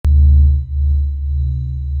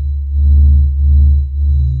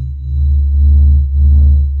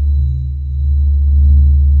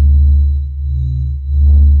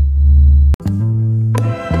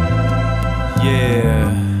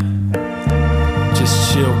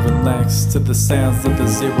chill, relax to the sounds of the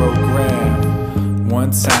zero grab.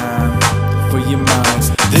 One time for your mind.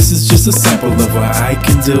 This is just a sample of what I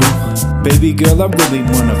can do. Baby girl, I really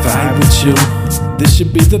wanna vibe with you. This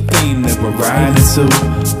should be the theme that we're riding to.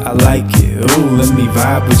 I like it, ooh, let me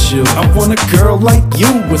vibe with you. I want a girl like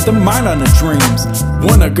you with a mind on her dreams.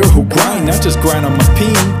 Want a girl who grind, not just grind on my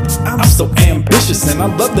peen. I'm so ambitious and I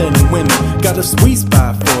love letting women. Got a sweet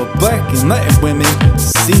spot for black and Latin women.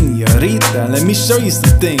 Senorita, let me show you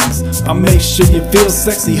some things. I'll make sure you feel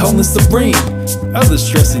sexy, wholeness supreme. Others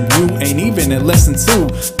stressing you ain't even at lesson 2.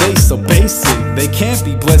 They so basic, they can't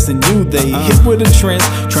be blessing you. They hit with a trance,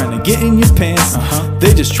 trying to get in your pants.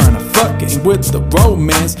 They just trying to fuck ain't with the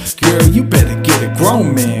romance. Girl, you better get a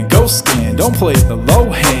grown man. Go scan, don't play the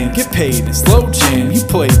low hand. Get paid in slow jam. You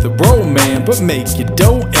play the role man, but make your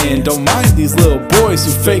dough and don't mind these little boys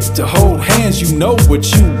who fake to hold hands. You know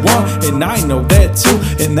what you want, and I know that too.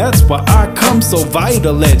 And that's why I come so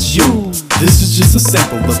vital at you. This is just a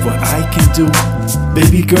sample of what I can do.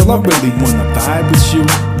 Baby girl, I really wanna vibe with you.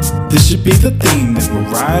 This should be the theme that we're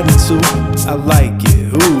riding to. I like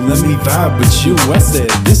it, ooh, let me vibe with you. I said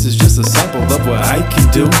this is just a sample of what I can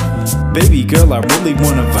do. Baby girl, I really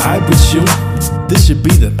wanna vibe with you. This should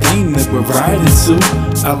be the theme that we're riding to.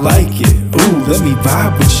 I like it, ooh, let me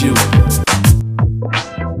vibe with you.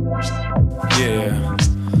 Yeah,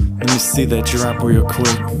 let me see that drop real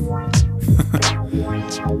quick.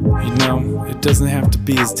 You know, it doesn't have to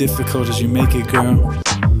be as difficult as you make it, girl.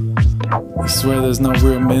 I swear there's no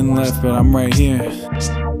real men left, but I'm right here. I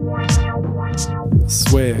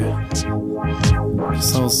swear.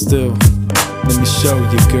 Just hold still. Let me show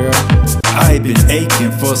you, girl. I've been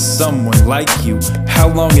aching for someone like you. How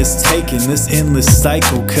long it's taken this endless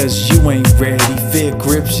cycle? Cause you ain't ready, fear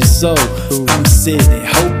grips your soul. I'm sitting,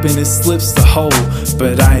 hoping it slips the hole.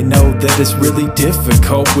 But I know that it's really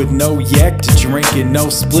difficult. With no yak to drink and no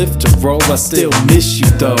spliff to roll. I still miss you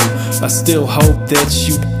though. I still hope that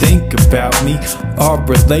you think about me. Our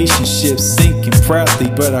relationship sinking proudly,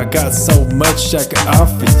 but I got so much I can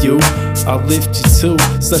offer you. I'll lift you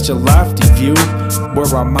to such a lofty view, where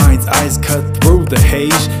our mind's eyes cut through the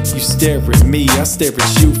haze. You stare at me, I stare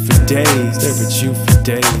at you for days. Stare at you for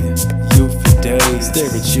days, you for days.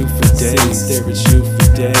 Stare at you for days, stare at you for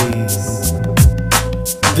days.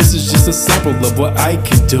 This is just a sample of what I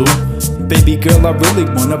can do. Baby girl, I really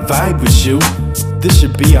wanna vibe with you. This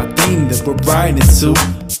should be our theme that we're riding to.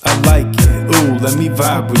 I like it, ooh, let me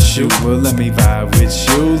vibe with you. Well, let me vibe with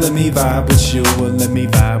you, let me vibe with you. Well, let me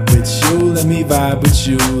vibe with you, let me vibe with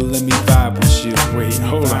you. Let me vibe with you. Wait,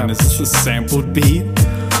 hold on, is this a sampled beat?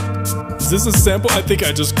 Is this a sample? I think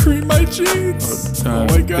I just creamed my jeans. Oh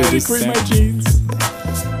my god, I creamed my jeans.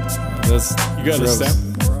 That's, you got a sample?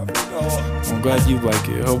 I'm glad you like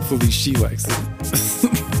it. Hopefully she likes it.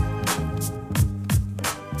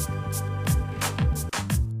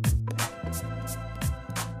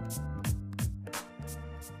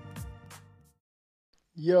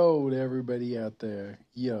 Yo to everybody out there.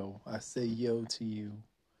 Yo, I say yo to you.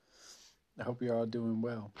 I hope you're all doing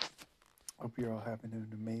well. Hope you're all having an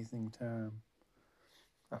amazing time.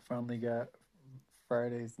 I finally got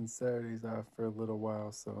Fridays and Saturdays off for a little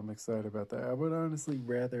while, so I'm excited about that. I would honestly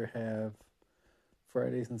rather have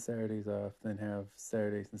Fridays and Saturdays off than have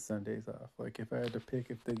Saturdays and Sundays off. Like, if I had to pick,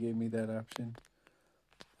 if they gave me that option,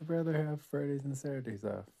 I'd rather have Fridays and Saturdays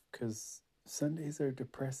off, because Sundays are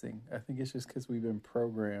depressing. I think it's just because we've been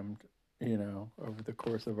programmed, you know, over the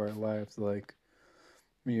course of our lives. Like,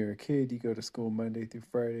 when you're a kid, you go to school Monday through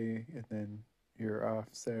Friday, and then you're off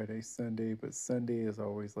Saturday, Sunday. But Sunday is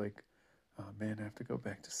always like, oh man, I have to go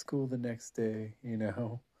back to school the next day, you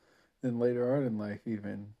know. Then later on in life,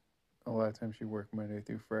 even, a lot of times you work Monday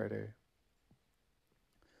through Friday.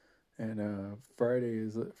 And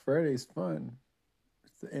Friday's fun.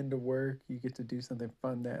 It's the end of work. You get to do something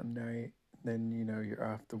fun that night. Then, you know, you're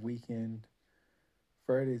off the weekend.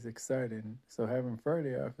 Friday's exciting. So having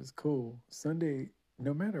Friday off is cool. Sunday,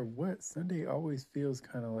 no matter what, Sunday always feels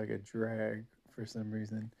kind of like a drag for some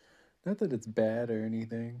reason. Not that it's bad or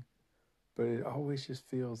anything, but it always just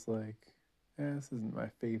feels like, this isn't my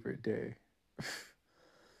favorite day.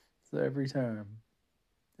 So every time,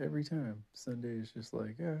 Sunday is just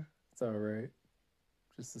like, it's all right.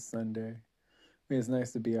 Just a Sunday. I mean, it's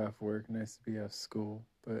nice to be off work, nice to be off school,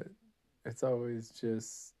 but it's always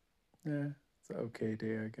just, it's an okay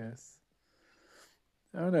day, I guess.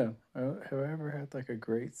 I don't know. Have I ever had like a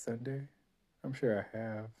great Sunday? I'm sure I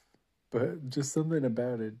have. But just something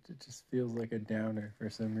about it just feels like a downer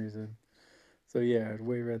for some reason. So yeah, I'd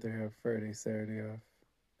way rather have Friday, Saturday off.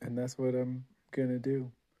 And that's what I'm gonna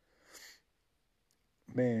do.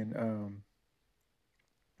 Man,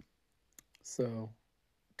 so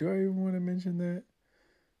do I even want to mention that?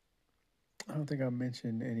 I don't think I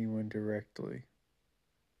mentioned anyone directly.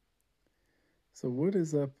 So what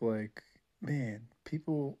is up? Like, man,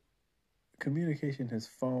 people, communication has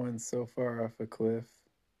fallen so far off a cliff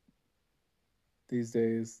these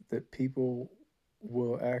days that people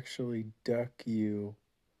will actually duck you.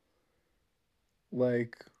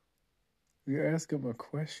 Like, you ask them a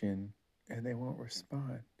question and they won't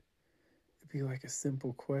respond. It'd be like a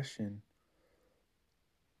simple question.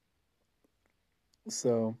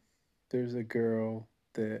 So there's a girl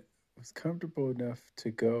that was comfortable enough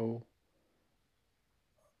to go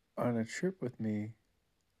on a trip with me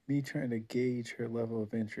trying to gauge her level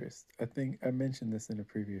of interest. I think I mentioned this in a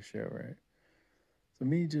previous show, right? So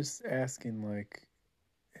me just asking like,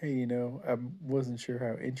 hey, I wasn't sure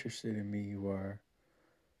how interested in me you are,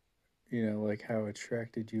 like how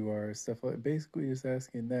attracted you are, stuff like basically just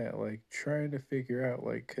asking that, like trying to figure out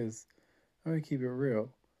like, cuz I'm going to keep it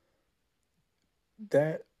real.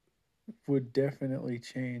 That would definitely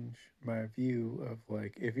change my view of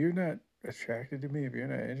like, if you're not attracted to me, if you're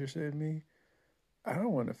not interested in me, I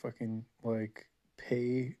don't want to fucking like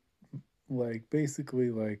pay, like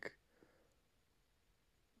basically like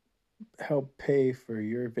help pay for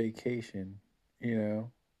your vacation, you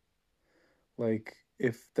know? Like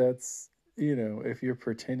if that's, if you're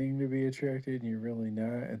pretending to be attracted and you're really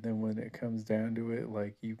not, and then when it comes down to it,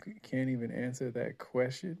 like you can't even answer that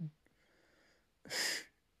question.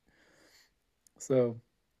 So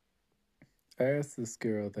I asked this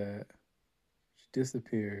girl that, she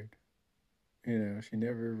disappeared. She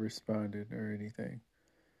never responded or anything.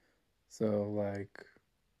 So, like,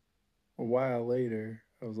 a while later,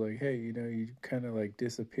 I was like, hey, you kind of like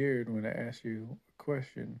disappeared when I asked you a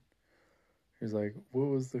question. She's like, what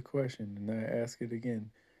was the question? And I ask it again.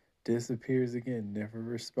 Disappears again, never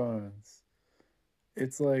responds.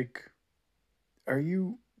 It's like, are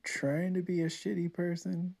you trying to be a shitty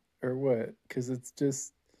person or what? Because it's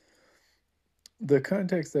just, the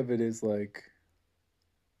context of it is like,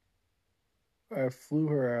 I flew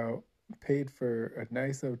her out, paid for a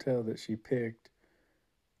nice hotel that she picked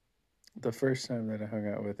the first time that I hung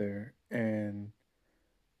out with her, and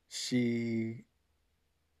she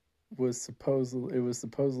it was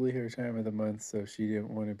supposedly her time of the month, so she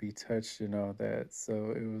didn't want to be touched and all that.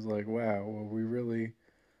 So it was like, wow, well, we really,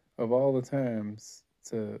 of all the times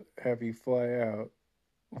to have you fly out,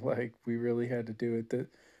 like we really had to do it.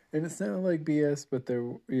 And it sounded like BS, but there,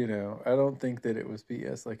 I don't think that it was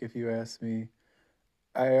BS. Like if you ask me,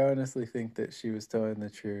 I honestly think that she was telling the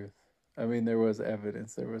truth. I mean, there was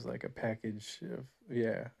evidence. There was like a package of,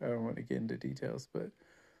 yeah, I don't want to get into details, but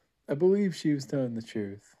I believe she was telling the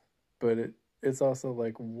truth. But it's also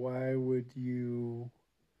like, why are you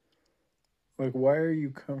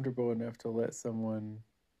comfortable enough to let someone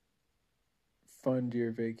fund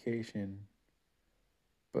your vacation,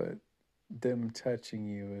 but them touching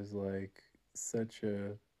you is like such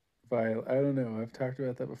a I don't know. I've talked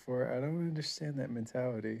about that before. I don't understand that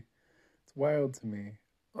mentality. It's wild to me.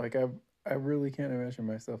 Like I really can't imagine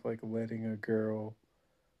myself like letting a girl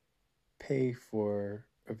pay for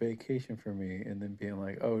a vacation for me and then being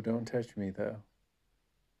like, "Oh, don't touch me though."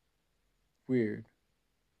 Weird.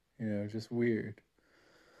 Just weird.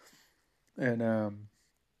 And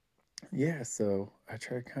yeah, so I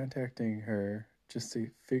tried contacting her just to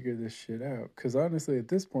figure this shit out, cuz honestly at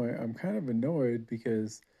this point I'm kind of annoyed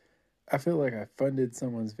because I feel like I funded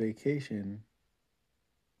someone's vacation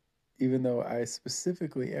even though I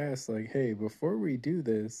specifically asked like, "Hey, before we do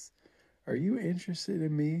this, are you interested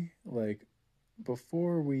in me?" Like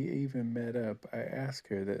before we even met up, I asked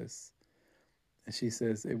her this. And she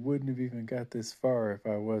says, it wouldn't have even got this far if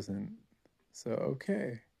I wasn't. So,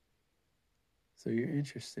 okay. So you're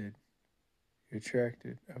interested. You're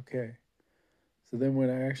attracted. Okay. So then when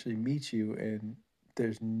I actually meet you and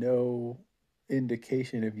there's no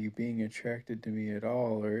indication of you being attracted to me at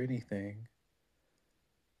all or anything,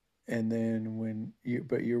 and then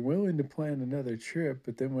but you're willing to plan another trip,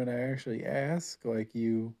 but then when I actually ask, like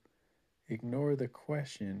you ignore the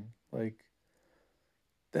question, like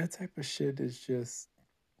that type of shit is just,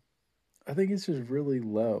 I think it's just really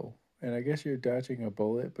low. And I guess you're dodging a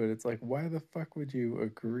bullet, but it's like, why the fuck would you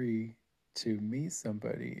agree to meet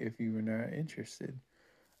somebody if you were not interested?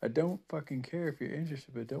 I don't fucking care if you're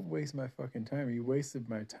interested, but don't waste my fucking time. You wasted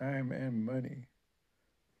my time and money.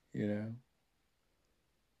 You know?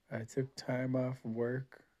 I took time off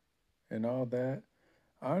work and all that.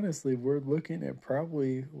 Honestly, we're looking at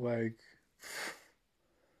probably like,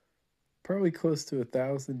 probably close to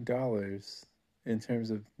 $1,000 in terms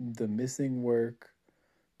of the missing work,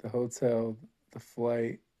 the hotel, the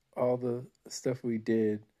flight, all the stuff we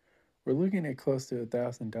did, We're looking at close to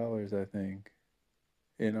 $1,000, I think,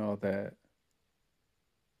 in all that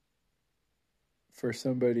for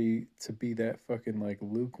somebody to be that fucking like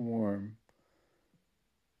lukewarm.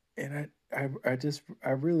 And I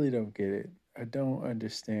really don't get it. I don't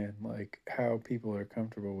understand like how people are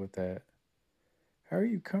comfortable with that. How are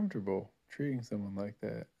you comfortable treating someone like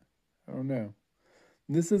that? I don't know.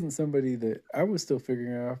 This isn't somebody that I was still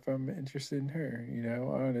figuring out if I'm interested in her,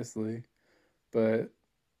 honestly. But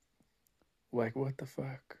like, what the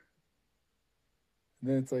fuck? And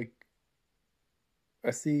then it's like,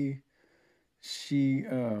 I see she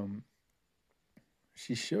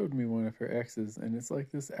she showed me one of her exes, and it's like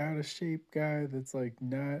this out of shape guy that's like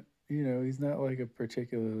not, he's not like a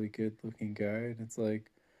particularly good looking guy, and it's like,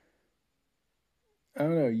 I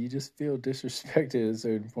don't know, you just feel disrespected at a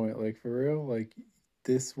certain point, like for real, like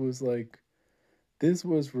this was like this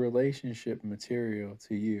was relationship material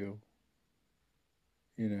to you,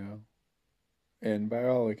 you know. And by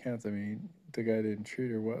all accounts, I mean, the guy didn't treat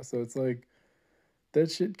her well. So it's like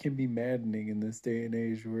that shit can be maddening in this day and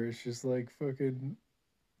age where it's just like fucking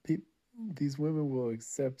pe- these women will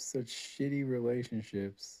accept such shitty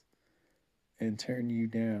relationships and turn you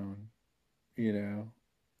down, you know?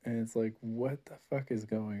 And it's like, what the fuck is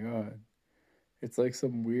going on? It's like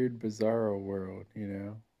some weird bizarro world,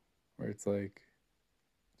 where it's like,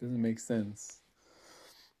 it doesn't make sense.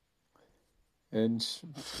 And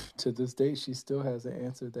to this day, she still hasn't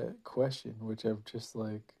answered that question, which I'm just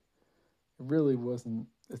like, it really wasn't,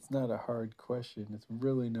 it's not a hard question. It's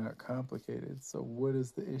really not complicated. So, what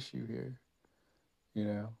is the issue here?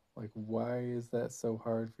 Like, why is that so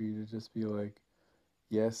hard for you to just be like,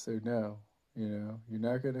 yes or no? You're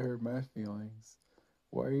not going to hurt my feelings.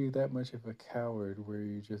 Why are you that much of a coward where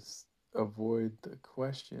you just avoid the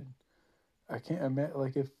question? I can't imagine,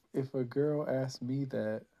 like, if a girl asked me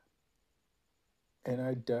that and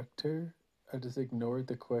I ducked her, I just ignored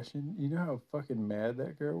the question, you know how fucking mad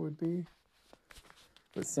that girl would be?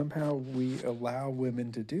 But somehow we allow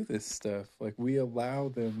women to do this stuff. Like, we allow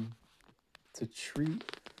them to treat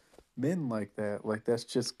men like that. Like, that's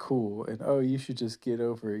just cool. And, oh, you should just get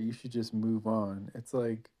over it. You should just move on. It's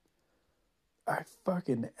like, I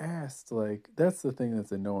fucking asked, like, that's the thing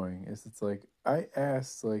that's annoying, is it's like, I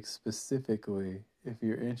asked, like, specifically if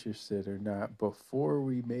you're interested or not before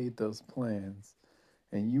we made those plans.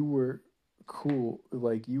 And you were cool,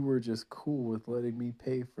 like, you were just cool with letting me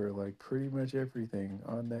pay for, like, pretty much everything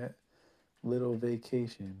on that little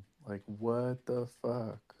vacation. Like, what the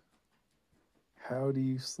fuck? How do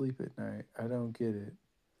you sleep at night? I don't get it.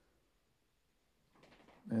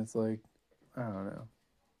 And it's like, I don't know.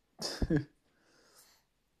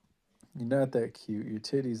 You're not that cute. Your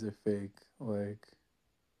titties are fake. Like,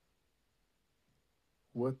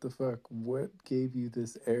 what the fuck? What gave you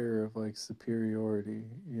this air of like superiority?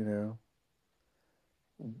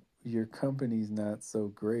 Your company's not so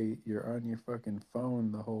great. You're on your fucking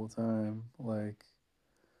phone the whole time. Like,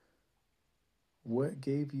 what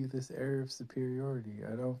gave you this air of superiority?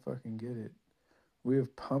 I don't fucking get it. We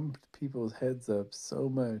have pumped people's heads up so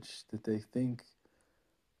much that they think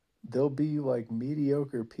they'll be like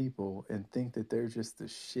mediocre people and think that they're just the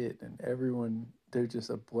shit and they're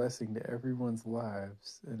just a blessing to everyone's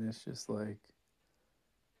lives. And it's just like,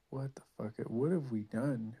 what the fuck? What have we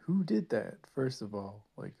done? Who did that, first of all?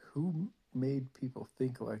 Like, who made people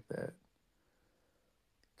think like that?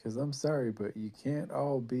 Because I'm sorry, but you can't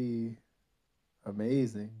all be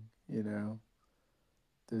amazing, you know?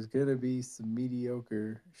 There's gonna be some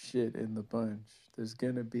mediocre shit in the bunch. There's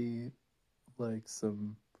gonna be like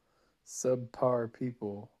some subpar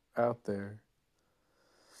people out there.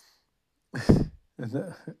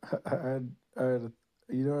 And I had a,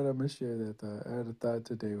 you know what, I'm gonna share that thought. I had a thought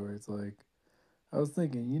today where it's like, I was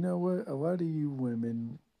thinking, you know what? A lot of you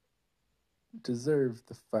women deserve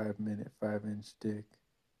the 5 minute, 5 inch dick.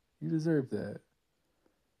 You deserve that.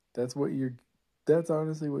 That's what you're, that's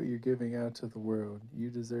honestly what you're giving out to the world. You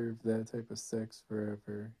deserve that type of sex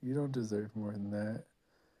forever. You don't deserve more than that.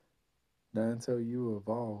 Not until you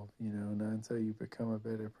evolve, not until you become a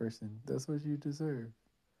better person. That's what you deserve.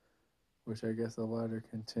 Which I guess a lot are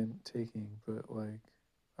content taking, but like,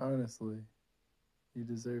 honestly, you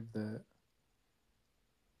deserve that.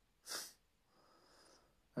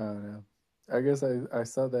 I don't know. I guess I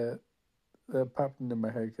saw that popped into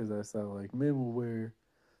my head because I saw like men will wear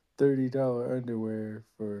 $30 underwear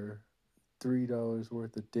for $3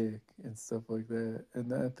 worth of dick and stuff like that. And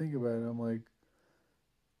then I think about it, I'm like,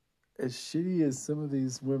 as shitty as some of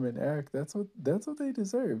these women act, that's what they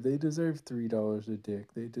deserve. They deserve $3 a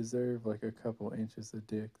dick. They deserve like a couple inches of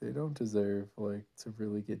dick. They don't deserve like to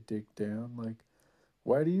really get dick down. Like,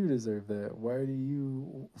 Why do you deserve that? Why do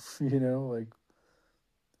you, you know, like,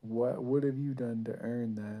 what have you done to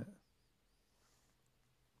earn that?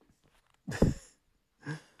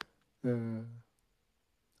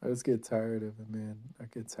 I just get tired of it, man. I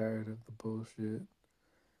get tired of the bullshit.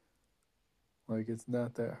 Like, it's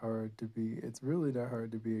not that hard to be, it's really not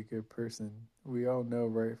hard to be a good person. We all know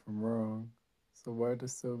right from wrong. So why do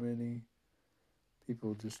so many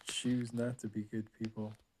people just choose not to be good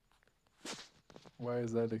people? Why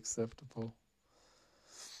is that acceptable?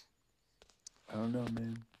 I don't know,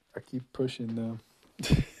 man. I keep pushing them.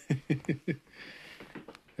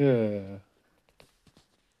 Yeah.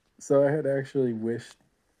 So I had actually wished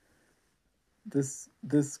this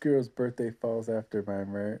girl's birthday falls after mine,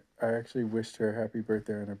 right? I actually wished her happy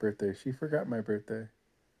birthday on her birthday. She forgot my birthday,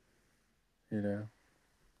 you know.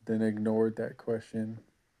 Then ignored that question.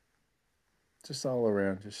 Just all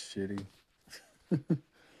around, just shitty.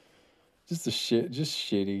 Just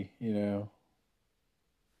shitty, you know.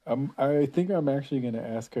 I think I'm actually gonna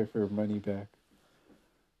ask her for money back.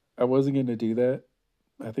 I wasn't gonna do that.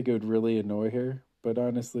 I think it would really annoy her. But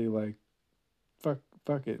honestly, like,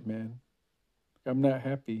 fuck it, man. I'm not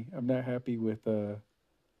happy. I'm not happy with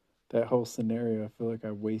that whole scenario. I feel like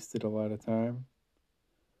I wasted a lot of time.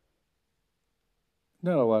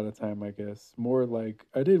 Not a lot of time, I guess. More like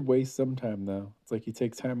I did waste some time though. It's like you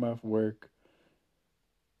take time off work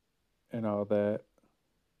and all that,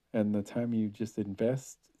 and the time you just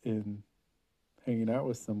invest in hanging out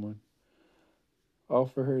with someone, all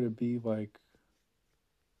for her to be like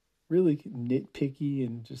really nitpicky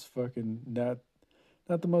and just fucking not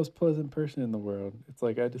the most pleasant person in the world. It's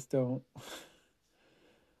like I just don't.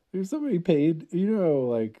 If somebody paid, you know,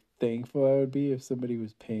 like thankful I would be if somebody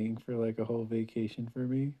was paying for like a whole vacation for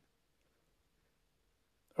me.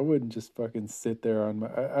 I wouldn't just fucking sit there on my.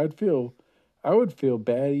 I would feel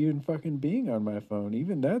bad even fucking being on my phone.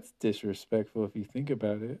 Even that's disrespectful if you think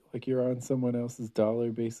about it. Like you're on someone else's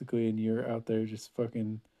dollar basically, and you're out there just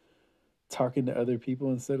fucking talking to other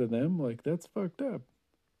people instead of them. Like that's fucked up.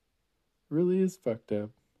 Really is fucked up.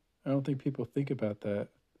 I don't think people think about that.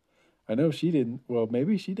 I know she didn't. Well,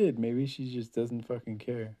 maybe she did. Maybe she just doesn't fucking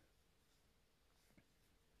care.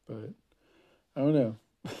 But I don't know.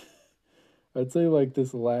 I'd say like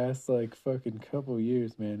this last like fucking couple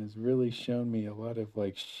years, man, has really shown me a lot of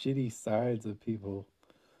like shitty sides of people.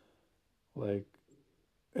 Like,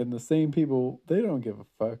 and the same people, they don't give a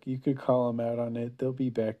fuck. You could call them out on it. They'll be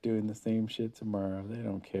back doing the same shit tomorrow. They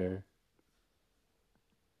don't care.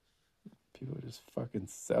 People are just fucking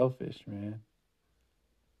selfish, man.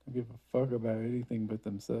 Don't give a fuck about anything but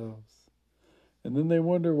themselves. And then they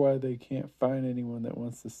wonder why they can't find anyone that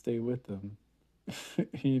wants to stay with them.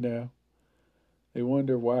 You know? They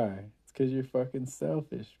wonder why. It's because you're fucking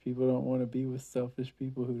selfish. People don't want to be with selfish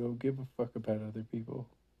people who don't give a fuck about other people.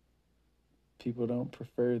 People don't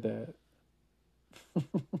prefer that.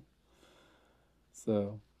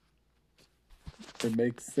 So, it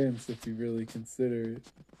makes sense if you really consider it.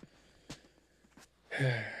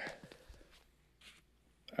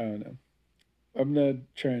 I don't know. I'm not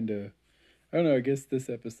trying to. I don't know. I guess this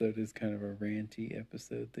episode is kind of a ranty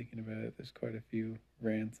episode, thinking about it. There's quite a few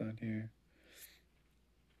rants on here.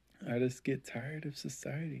 I just get tired of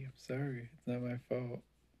society. I'm sorry. It's not my fault.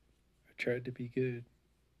 I tried to be good.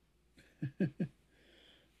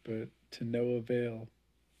 But to no avail.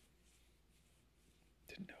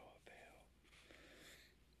 To no avail.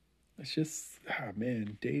 It's just,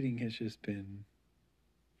 man, dating has just been,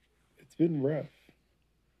 it's been rough.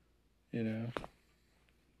 You know?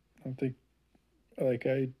 I don't think, like,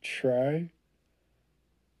 I try.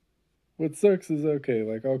 What sucks is okay,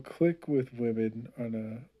 like, I'll click with women on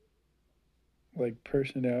a, like,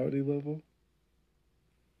 personality level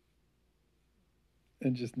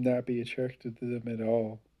and just not be attracted to them at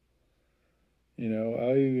all. You know,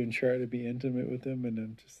 I'll even try to be intimate with them, and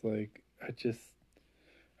I'm just like,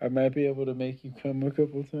 I might be able to make you come a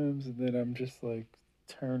couple times, and then I'm just like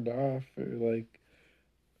turned off, or like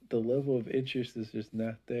the level of interest is just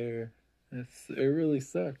not there. It really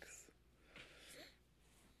sucks.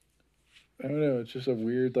 I don't know. It's just a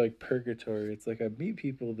weird like purgatory. It's like I meet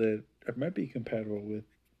people that I might be compatible with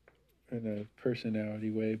in a personality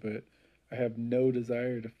way, but I have no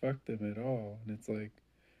desire to fuck them at all, and it's like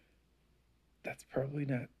that's probably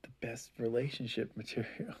not the best relationship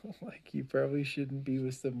material. Like, you probably shouldn't be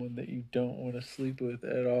with someone that you don't want to sleep with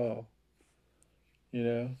at all. You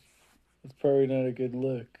know? It's probably not a good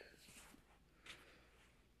look.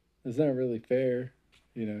 It's not really fair,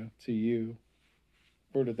 you know, to you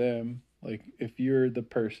or to them. Like, if you're the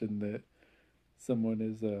person that someone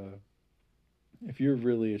is if you're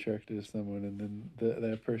really attracted to someone and then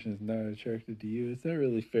that person is not attracted to you, it's not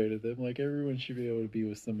really fair to them. Like, everyone should be able to be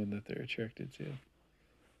with someone that they're attracted to.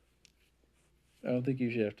 I don't think you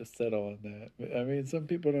should have to settle on that. But, I mean, some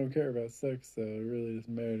people don't care about sex, so it really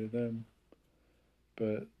doesn't matter to them.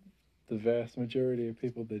 But the vast majority of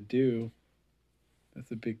people that do, that's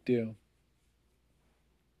a big deal.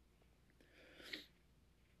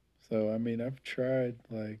 So, I mean, I've tried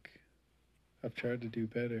to do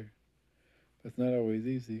better. But it's not always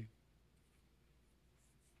easy.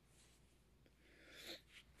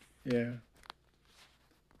 Yeah.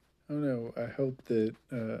 I don't know. I hope that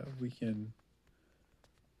we can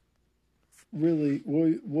really,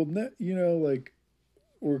 like,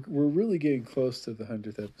 we're really getting close to the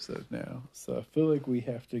 100th episode now. So I feel like we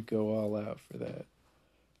have to go all out for that.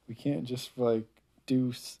 We can't just like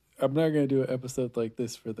do. I'm not gonna do an episode like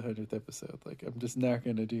this for the 100th episode. Like, I'm just not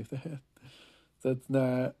gonna do that. That's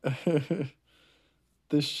not.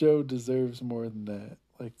 This show deserves more than that.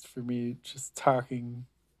 Like, for me, just talking,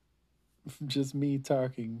 just me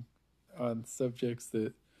talking on subjects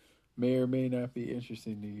that may or may not be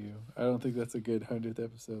interesting to you. I don't think that's a good 100th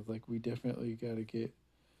episode. Like, we definitely got to get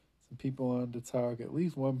some people on to talk, at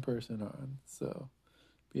least one person on. So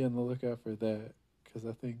be on the lookout for that, because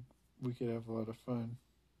I think we could have a lot of fun,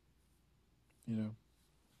 you know.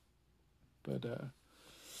 But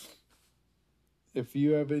if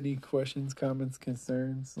you have any questions, comments,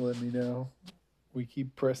 concerns, let me know. We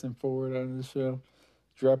keep pressing forward on the show,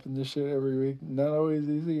 dropping this shit every week. Not always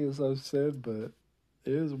easy, as I've said, but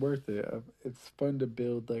it is worth it. It's fun to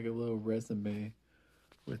build like a little resume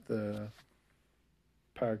with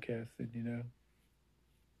podcasting, you know.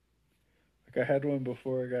 Like, I had one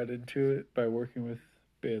before I got into it by working with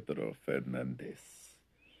Pedro Fernandez.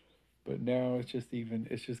 But now it's just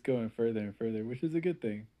going further and further, which is a good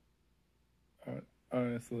thing.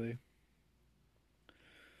 Honestly.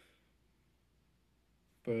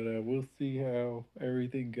 But we'll see how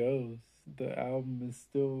everything goes. The album is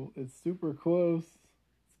it's super close.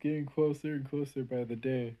 It's getting closer and closer by the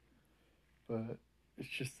day. But it's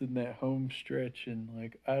just in that home stretch, and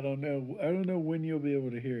like, I don't know when you'll be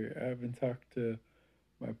able to hear it. I haven't talked to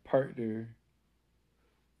my partner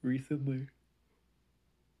recently.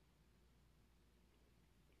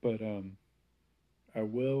 But I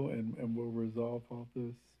will, and we'll resolve all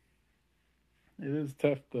this. It is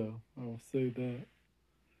tough though, I will say that.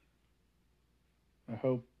 I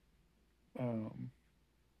um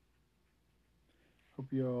hope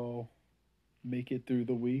y'all make it through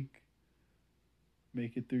the week,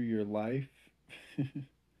 make it through your life,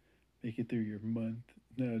 make it through your month.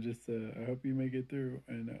 No, just I hope you make it through,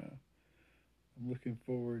 and I'm looking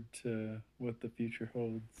forward to what the future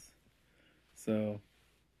holds. So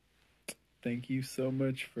thank you so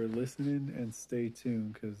much for listening, and stay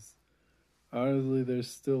tuned, because honestly, there's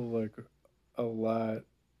still like a lot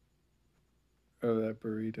of that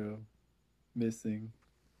burrito missing.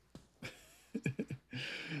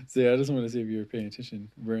 So yeah, I just want to see if you were paying attention.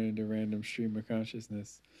 Ran into random stream of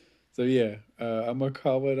consciousness. So yeah, I'm gonna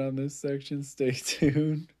call it on this section. Stay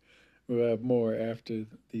tuned. We'll have more after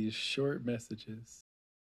these short messages.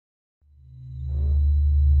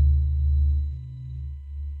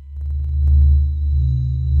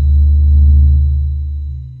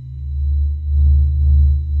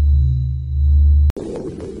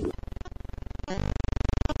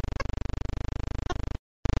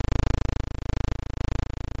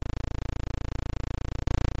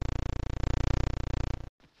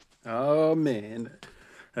 Oh man,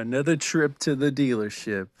 another trip to the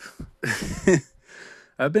dealership.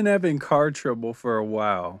 I've been having car trouble for a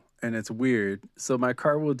while, and it's weird. So my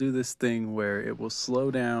car will do this thing where it will slow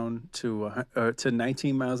down to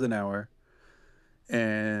 19 miles an hour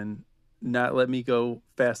and not let me go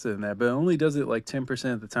faster than that, but it only does it like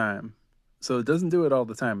 10% of the time. So it doesn't do it all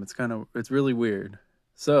the time. It's really weird.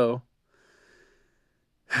 So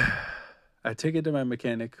I take it to my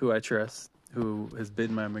mechanic, who I trust, who has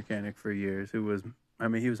been my mechanic for years, he was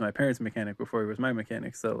my parents' mechanic before he was my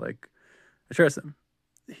mechanic. So like, I trust him.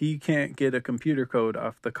 He can't get a computer code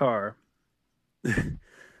off the car.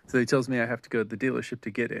 So he tells me I have to go to the dealership to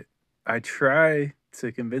get it. I try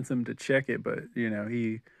to convince him to check it, but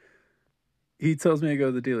he tells me to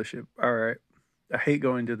go to the dealership. All right. I hate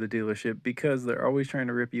going to the dealership because they're always trying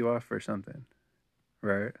to rip you off for something.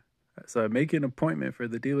 Right? So I make an appointment for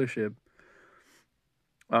the dealership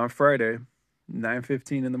on Friday,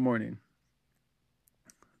 9:15 in the morning.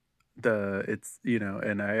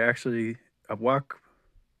 And I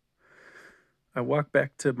walk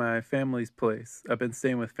back to my family's place. I've been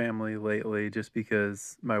staying with family lately just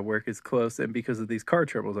because my work is close, and because of these car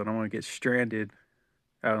troubles. I don't want to get stranded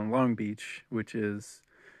out in Long Beach, which is,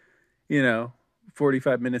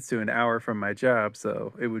 45 minutes to an hour from my job.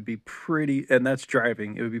 So it would be pretty, and that's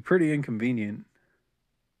driving. It would be pretty inconvenient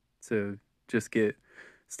to just get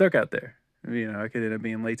stuck out there. I could end up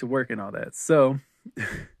being late to work and all that. So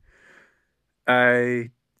I,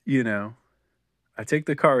 I take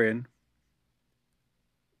the car in.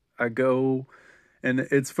 I go, and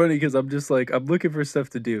it's funny because I'm just like, I'm looking for stuff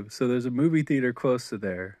to do. So there's a movie theater close to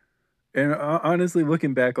there. And honestly,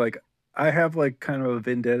 looking back, like, I have like kind of a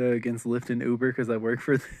vendetta against Lyft and Uber because I worked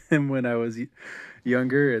for them when I was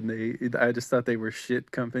younger, and I just thought they were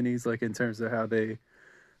shit companies, like in terms of how the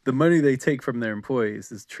money they take from their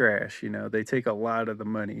employees is trash. They take a lot of the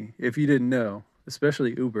money. If you didn't know,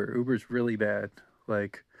 especially Uber. Uber's really bad.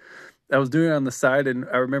 Like, I was doing it on the side, and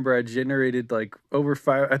I remember I generated like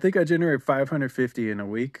I think I generated 550 in a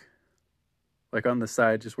week, like on the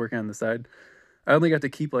side, just working on the side. I only got to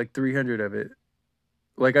keep like 300 of it.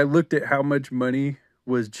 Like, I looked at how much money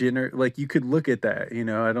was like, you could look at that,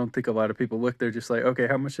 I don't think a lot of people look. They're just like, okay,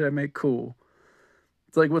 how much did I make? Cool.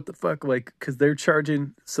 It's like, what the fuck? Like, because they're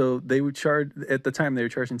charging, so they would charge, at the time, they were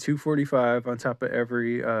charging $245 on top of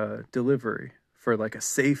every delivery for like a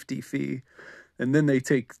safety fee. And then they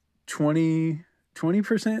take 20%,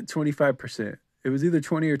 25%. It was either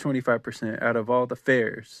 20 or 25% out of all the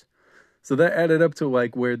fares. So that added up to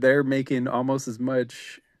like where they're making almost as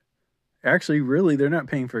much. Actually, really, they're not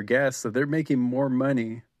paying for gas, so they're making more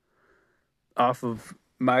money off of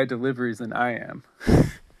my deliveries than I am.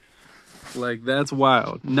 Like, that's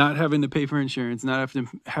wild. Not having to pay for insurance, not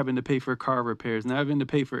having to pay for car repairs, not having to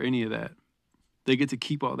pay for any of that. They get to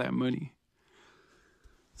keep all that money.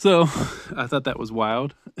 So I thought that was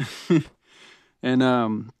wild.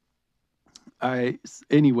 And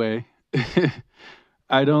anyway,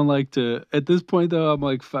 I don't like to, at this point though, I'm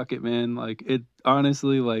like, fuck it, man. Like, it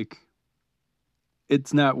honestly, like,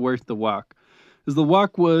 it's not worth the walk. Because the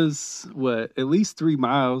walk was, at least 3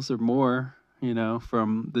 miles or more,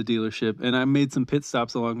 from the dealership. And I made some pit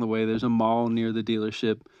stops along the way. There's a mall near the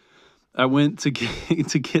dealership. I went to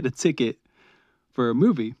get a ticket for a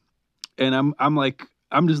movie. And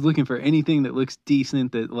I'm just looking for anything that looks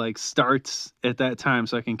decent that like starts at that time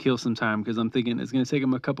so I can kill some time, because I'm thinking it's going to take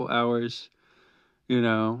them a couple hours, and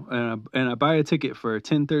I buy a ticket for a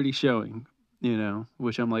 10:30 showing,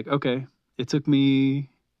 which I'm like, okay, it took me,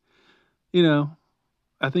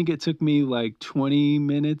 I think it took me like 20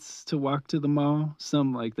 minutes to walk to the mall,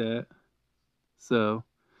 something like that. So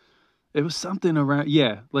it was something around,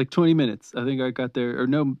 like 20 minutes. I think I got there, or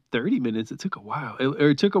no, 30 minutes. It took a while.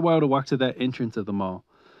 It took a while to walk to that entrance of the mall.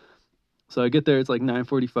 So I get there, it's like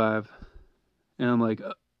 9:45. And I'm like,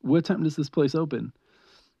 what time does this place open?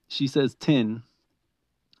 She says 10.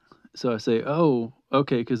 So I say, oh,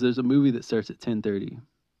 okay, because there's a movie that starts at 10:30.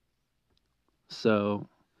 So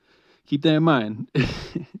keep that in mind.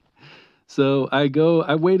 So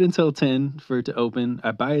I wait until 10 for it to open.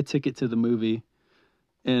 I buy a ticket to the movie.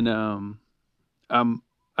 And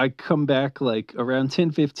I come back like around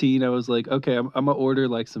 10:15. I was like, okay, I'm gonna order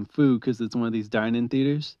like some food because it's one of these dine-in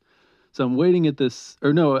theaters. So I'm waiting at this,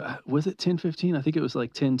 or no, was it 10:15? I think it was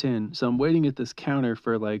like 10:10. So I'm waiting at this counter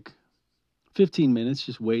for like 15 minutes,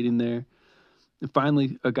 just waiting there. And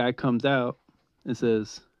finally, a guy comes out and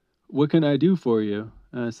says, "What can I do for you?"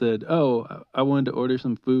 And I said, "Oh, I wanted to order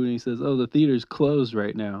some food." And he says, "Oh, the theater's closed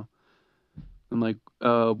right now." I'm like,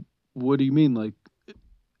 what do you mean? Like,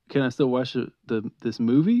 can I still watch this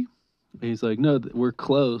movie? And he's like, "No, we're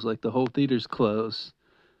closed. Like, the whole theater's closed."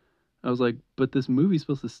 I was like, "But this movie's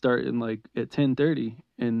supposed to start in like at 10:30."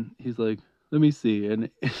 And he's like, "Let me see." And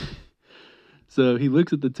so he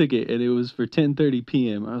looks at the ticket, and it was for 10:30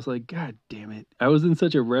 p.m. I was like, God damn it. I was in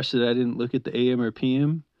such a rush that I didn't look at the AM or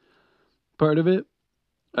PM part of it.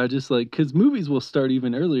 I just like, because movies will start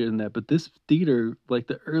even earlier than that. But this theater, like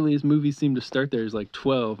the earliest movies seem to start there is like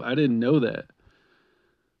 12. I didn't know that.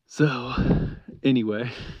 So anyway,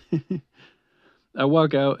 I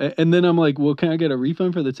walk out, and then I'm like, well, can I get a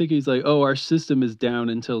refund for the ticket? He's like, oh, our system is down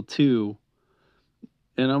until 2.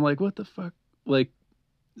 And I'm like, what the fuck? Like,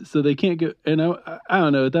 so they can't get, and I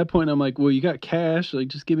don't know. At that point, I'm like, well, you got cash. Like,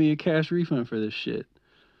 just give me a cash refund for this shit.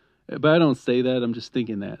 But I don't say that. I'm just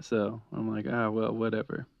thinking that. So I'm like, well,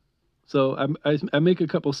 whatever. So I make a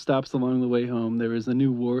couple stops along the way home. There was a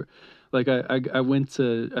new war. Like, I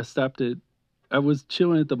was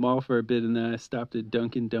chilling at the mall for a bit, and then I stopped at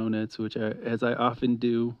Dunkin' Donuts, which as I often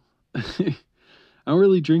do. I don't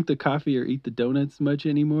really drink the coffee or eat the donuts much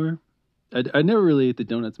anymore. I never really ate the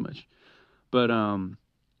donuts much, but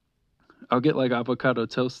I'll get like avocado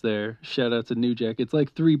toast there. Shout out to New Jack. It's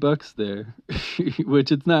like $3 there, which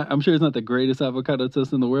it's not. I'm sure it's not the greatest avocado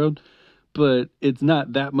toast in the world, but it's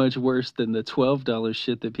not that much worse than the $12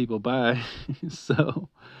 shit that people buy. So,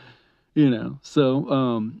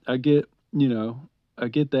 I get, I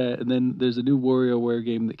get that. And then there's a new WarioWare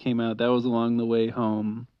game that came out. That was along the way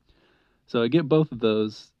home. So I get both of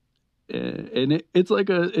those. And it's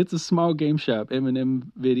a small game shop,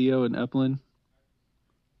 M&M Video in Upland.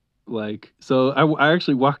 Like, so I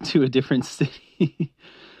actually walked to a different city.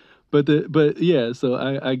 So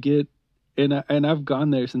I get, and I've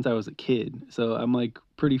gone there since I was a kid. So I'm like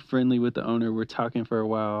pretty friendly with the owner. We're talking for a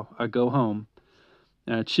while. I go home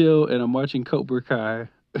and I chill and I'm watching Cobra Kai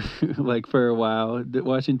like for a while,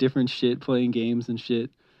 watching different shit, playing games and shit.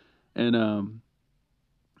 And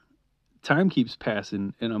time keeps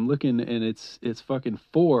passing and I'm looking and it's fucking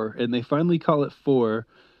 4 and they finally call it 4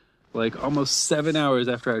 like almost 7 hours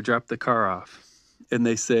after I dropped the car off. And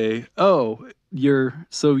they say, "Oh, your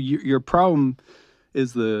problem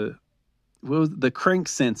is the crank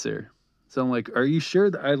sensor." So I'm like, "Are you sure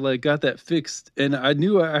that I like got that fixed?" And I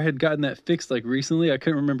knew I had gotten that fixed like recently. I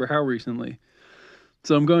couldn't remember how recently.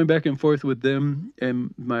 So I'm going back and forth with them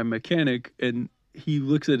and my mechanic, and he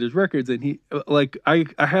looks at his records, and he like I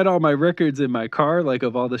had all my records in my car, like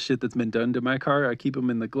of all the shit that's been done to my car. I keep them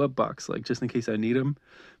in the glove box, like just in case I need them.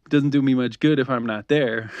 It doesn't do me much good if I'm not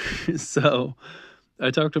there. So I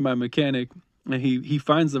talked to my mechanic and he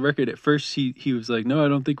finds the record. At first he was like, "No, I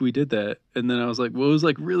don't think we did that." And then I was like, "Well, it was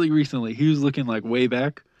like really recently." He was looking like way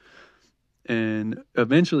back. And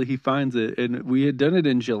eventually he finds it, and we had done it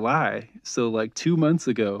in July. So like 2 months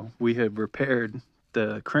ago, we had repaired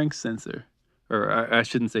the crank sensor. Or I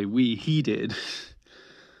shouldn't say we, he did.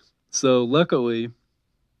 So luckily,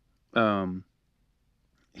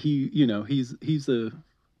 he's a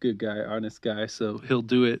good guy, honest guy. So he'll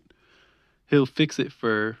do it. He'll fix it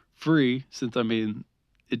for free since, I mean,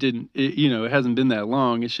 it hasn't been that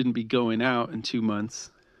long. It shouldn't be going out in 2 months,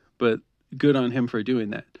 but good on him for doing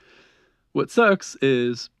that. What sucks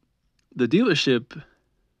is the dealership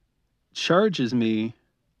charges me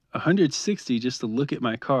 $160 just to look at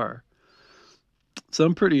my car. So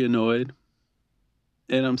I'm pretty annoyed.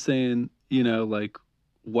 And I'm saying, like,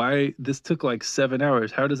 why this took like 7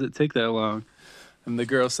 hours? How does it take that long? And the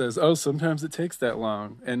girl says, "Oh, sometimes it takes that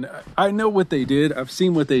long." And I know what they did. I've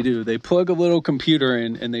seen what they do. They plug a little computer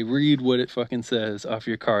in and they read what it fucking says off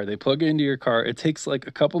your car. They plug it into your car. It takes like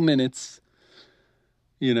a couple minutes,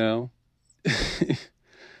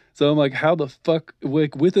 So I'm like, how the fuck,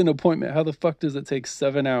 like, with an appointment, how the fuck does it take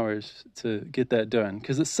 7 hours to get that done?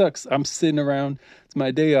 Because it sucks. I'm sitting around. It's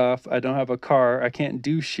my day off. I don't have a car. I can't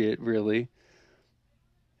do shit, really.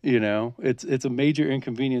 It's a major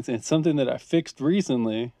inconvenience, and it's something that I fixed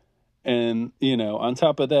recently. And, on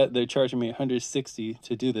top of that, they're charging me $160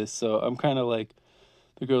 to do this. So I'm kind of like,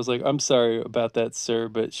 the girl's like, "I'm sorry about that, sir."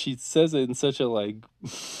 But she says it in such a, like,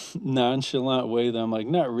 nonchalant way that I'm like,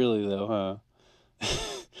 not really, though, huh?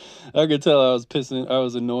 I could tell I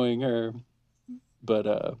was annoying her.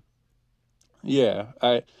 But, yeah,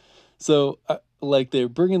 like, they're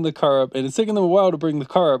bringing the car up, and it's taking them a while to bring the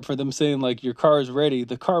car up for them saying, like, your car is ready.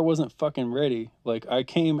 The car wasn't fucking ready. Like, I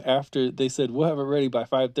came after, they said, "We'll have it ready by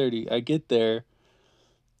 5:30. I get there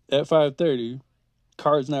at 5:30.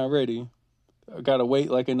 Car's not ready. I gotta wait,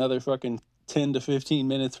 like, another fucking 10 to 15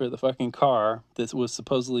 minutes for the fucking car that was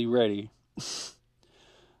supposedly ready.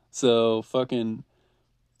 So, fucking,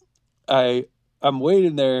 I'm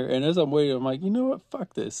waiting there, and as I'm waiting, I'm like, you know what,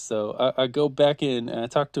 fuck this. So I go back in, and I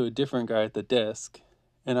talk to a different guy at the desk,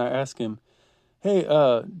 and I ask him, "Hey,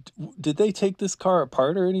 did they take this car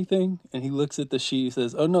apart or anything?" And he looks at the sheet, he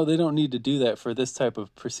says, "Oh, no, they don't need to do that for this type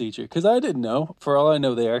of procedure." Because I didn't know. For all I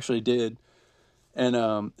know, they actually did. And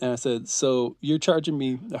I said, "So you're charging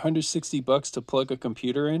me $160 to plug a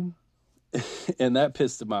computer in?" And that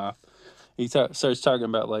pissed him off. He starts talking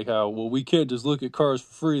about, like, how, well, we can't just look at cars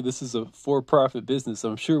for free. This is a for-profit business.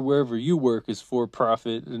 I'm sure wherever you work is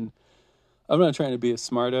for-profit. And I'm not trying to be a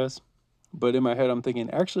smartass, but in my head, I'm thinking,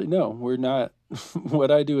 actually, no, we're not. What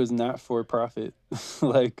I do is not for-profit.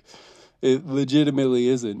 Like, it legitimately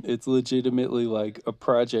isn't. It's legitimately, like, a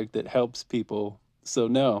project that helps people. So,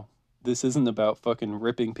 no, this isn't about fucking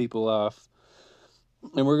ripping people off.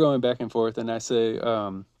 And we're going back and forth, and I say,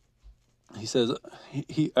 he says,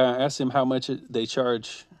 I asked him how much they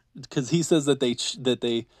charge, because he says that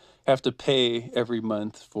they have to pay every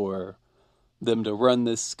month for them to run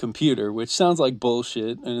this computer, which sounds like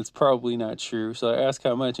bullshit, and it's probably not true. So I asked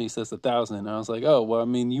how much, and he says $1,000. And I was like, oh, well, I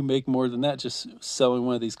mean, you make more than that just selling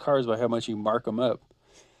one of these cars by how much you mark them up,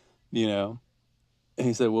 And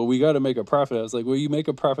he said, well, we got to make a profit. I was like, well, you make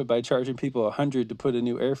a profit by charging people $100 to put a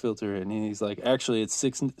new air filter in. And he's like, actually, it's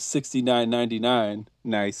 $69.99.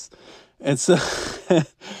 Nice. And so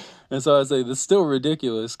And so I say, that's still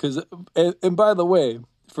ridiculous. And by the way,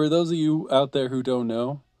 for those of you out there who don't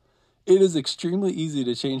know, it is extremely easy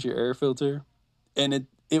to change your air filter. And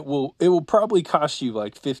it will probably cost you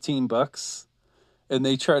like $15. And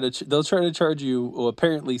they'll try to charge you, well,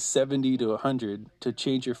 apparently 70 to 100 to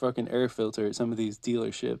change your fucking air filter at some of these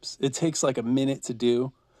dealerships. It takes like a minute to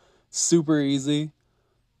do. Super easy.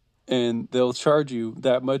 And they'll charge you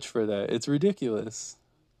that much for that. It's ridiculous.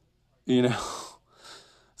 You know?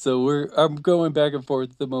 So I'm going back and forth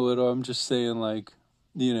with them a little. I'm just saying, like,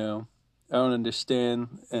 you know, I don't understand.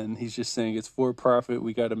 And he's just saying it's for profit.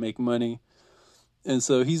 We got to make money. And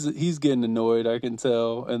so he's getting annoyed, I can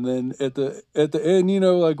tell. And then at the end, you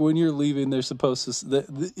know, like when you're leaving, they're supposed to,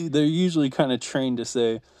 they're usually kind of trained to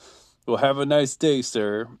say, well, have a nice day,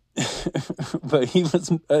 sir. But he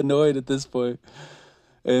was annoyed at this point.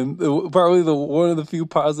 And probably one of the few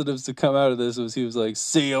positives to come out of this was he was like,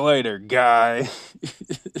 see you later, guy.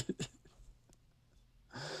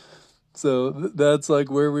 So that's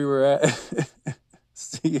like where we were at.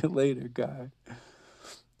 See you later, guy.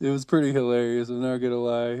 It was pretty hilarious, I'm not gonna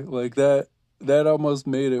lie. Like that almost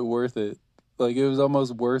made it worth it. Like it was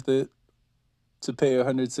almost worth it to pay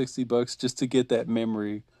 $160 just to get that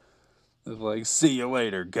memory of like, see you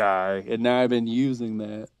later, guy. And now I've been using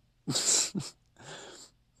that.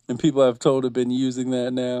 And people I've told have been using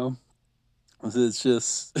that now. It's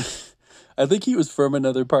just, I think he was from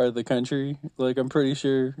another part of the country. Like I'm pretty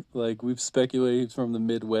sure, like we've speculated he's from the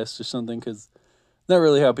Midwest or something, because not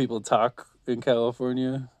really how people talk in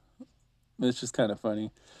California. It's just kind of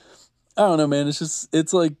funny. I don't know, man. It's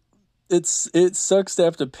it sucks to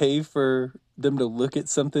have to pay for them to look at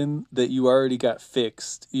something that you already got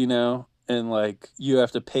fixed, you know, and like you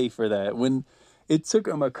have to pay for that when it took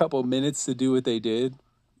them a couple minutes to do what they did,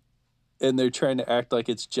 and they're trying to act like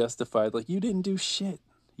it's justified. Like you didn't do shit.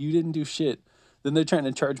 Then they're trying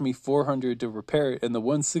to charge me $400 to repair it, and the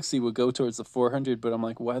 $160 would go towards the $400. But I'm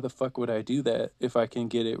like, why the fuck would I do that if I can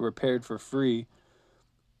get it repaired for free?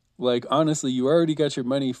 Like honestly, you already got your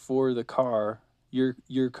money for the car.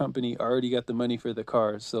 Your company already got the money for the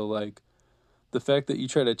car. So like, the fact that you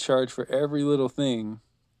try to charge for every little thing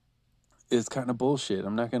is kind of bullshit.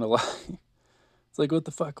 I'm not gonna lie. It's like, what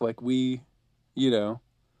the fuck? Like you know,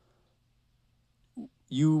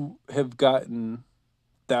 you have gotten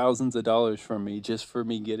thousands of dollars from me just for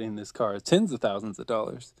me getting this car, tens of thousands of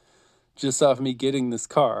dollars just off me getting this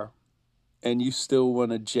car, and you still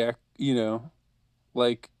want to jack, you know,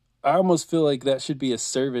 like I almost feel like that should be a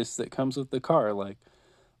service that comes with the car. Like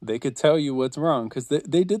they could tell you what's wrong, because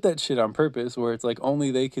they did that shit on purpose, where it's like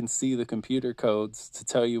only they can see the computer codes to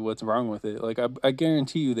tell you what's wrong with it. Like I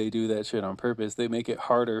guarantee you they do that shit on purpose. They make it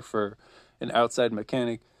harder for an outside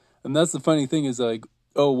mechanic. And that's the funny thing is like,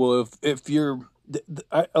 oh, well, if you're,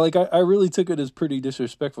 I really took it as pretty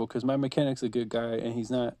disrespectful, because my mechanic's a good guy, and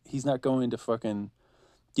he's not going to fucking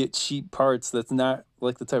get cheap parts. That's not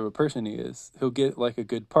like the type of person he is. He'll get like a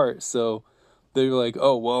good part. So they're like,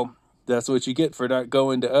 oh, well, that's what you get for not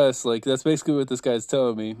going to us. Like that's basically what this guy's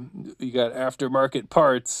telling me. You got aftermarket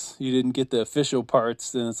parts. You didn't get the official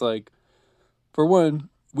parts. And it's like, for one,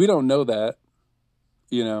 we don't know that.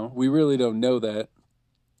 You know, we really don't know that.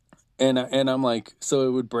 And I'm like, so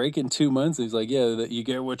it would break in 2 months? He's like, yeah, that you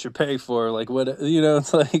get what you pay for. Like, what, you know,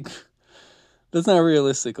 it's like, that's not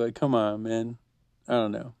realistic. Like, come on, man. I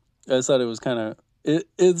don't know. I just thought it was kind of,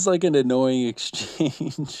 it's like an annoying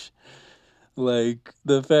exchange. Like,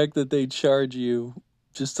 the fact that they charge you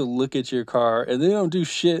just to look at your car, and they don't do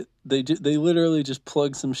shit. They literally just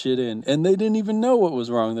plug some shit in, and they didn't even know what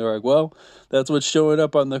was wrong. They're like, well, that's what's showing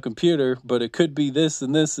up on the computer, but it could be this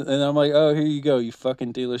and this. And I'm like, oh, here you go, you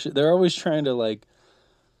fucking dealership. They're always trying to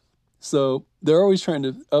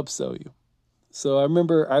upsell you. So I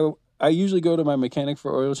remember I usually go to my mechanic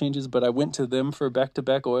for oil changes, but I went to them for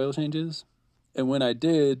back-to-back oil changes. And when I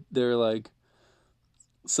did, they're like,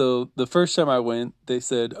 so the first time I went, they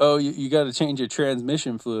said, oh, you got to change your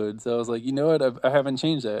transmission fluid. So I was like, you know what? I haven't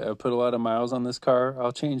changed that. I put a lot of miles on this car.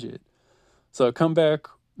 I'll change it. So I come back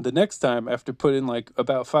the next time after putting like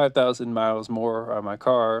about 5,000 miles more on my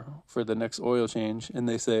car for the next oil change. And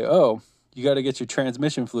they say, oh, you got to get your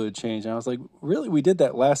transmission fluid changed. And I was like, really? We did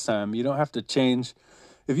that last time. You don't have to change.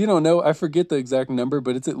 If you don't know, I forget the exact number,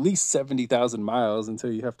 but it's at least 70,000 miles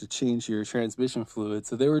until you have to change your transmission fluid.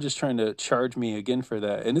 So they were just trying to charge me again for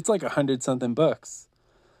that. And it's like $100-something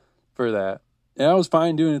for that. And I was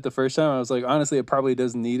fine doing it the first time. I was like, honestly, it probably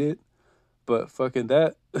doesn't need it. But fucking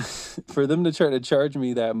that, for them to try to charge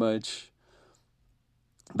me that much,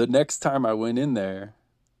 the next time I went in there,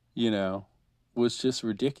 you know, was just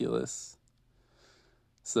ridiculous.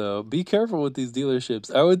 So be careful with these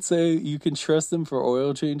dealerships. I would say you can trust them for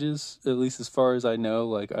oil changes, at least as far as I know.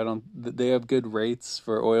 Like they have good rates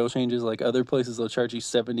for oil changes. Like other places, they'll charge you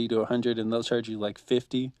 70 to 100, and they'll charge you like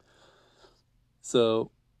 50.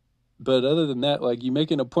 So, but other than that, like you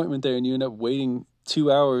make an appointment there and you end up waiting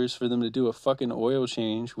 2 hours for them to do a fucking oil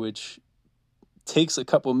change, which takes a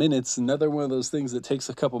couple minutes. Another one of those things that takes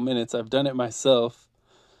a couple minutes. I've done it myself,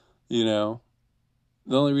 you know.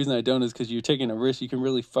 The only reason I don't is because you're taking a risk. You can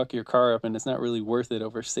really fuck your car up, and it's not really worth it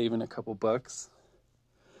over saving a couple bucks.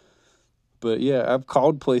 But yeah, I've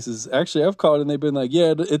called places. Actually, I've called and they've been like,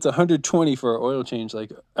 yeah, it's 120 for an oil change.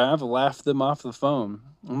 Like, I've laughed them off the phone.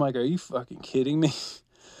 I'm like, are you fucking kidding me?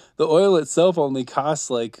 The oil itself only costs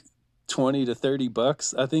like 20 to 30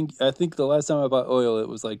 bucks. I think the last time I bought oil, it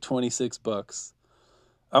was like 26 bucks.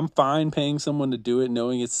 I'm fine paying someone to do it,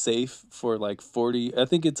 knowing it's safe for like 40. I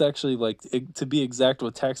think it's actually like, to be exact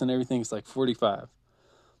with tax and everything, it's like 45.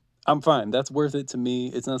 I'm fine. That's worth it to me.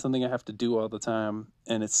 It's not something I have to do all the time,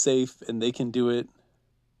 and it's safe, and they can do it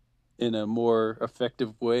in a more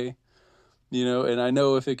effective way, you know, and I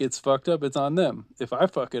know if it gets fucked up, it's on them. If I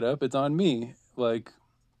fuck it up, it's on me. Like,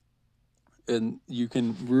 and you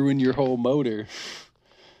can ruin your whole motor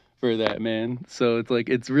for that, man. So it's like,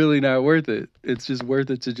 it's really not worth it. It's just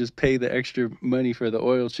worth it to just pay the extra money for the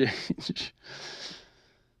oil change.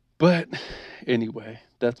 But anyway,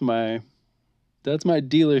 that's my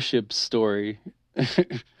dealership story.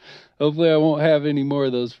 Hopefully I won't have any more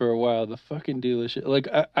of those for a while. The fucking dealership. Like,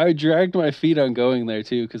 I dragged my feet on going there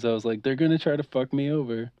too, because I was like, they're gonna try to fuck me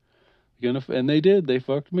over. And they did. They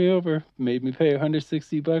fucked me over. Made me pay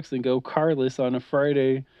 $160 and go carless on a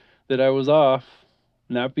Friday that I was off.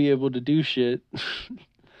 Not be able to do shit,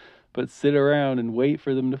 but sit around and wait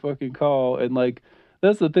for them to fucking call. And like,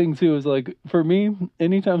 that's the thing too, is like, for me,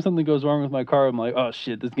 anytime something goes wrong with my car, I'm like, oh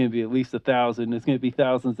shit, this is going to be at least $1,000. It's going to be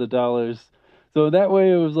thousands of dollars. So that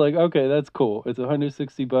way it was like, okay, that's cool. It's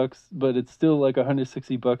 $160, but it's still like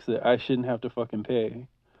 $160 that I shouldn't have to fucking pay.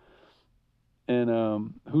 And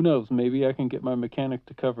who knows, maybe I can get my mechanic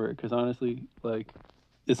to cover it. Cause honestly, like,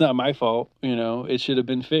 it's not my fault, you know, it should have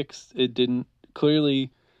been fixed. It didn't. Clearly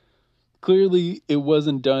it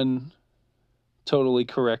wasn't done totally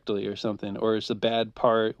correctly or something, or it's a bad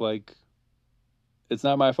part. Like, it's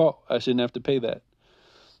not my fault. I shouldn't have to pay that.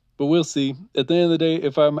 But we'll see. At the end of the day,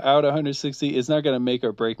 if I'm out 160, it's not going to make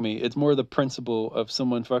or break me. It's more the principle of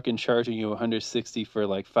someone fucking charging you 160 for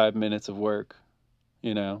like 5 minutes of work,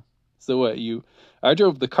 you know? So what, I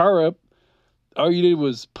drove the car up. All you did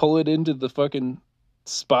was pull it into the fucking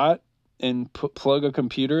spot and plug a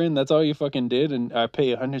computer in. That's all you fucking did, and I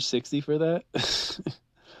pay 160 for that. It's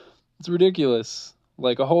ridiculous.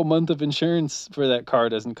 Like, a whole month of insurance for that car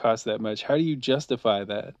doesn't cost that much. How do you justify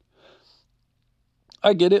that?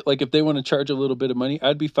 I get it. Like, if they want to charge a little bit of money,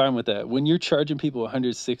 I'd be fine with that. When you're charging people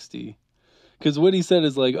 160, because what he said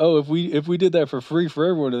is like, oh, if we did that for free for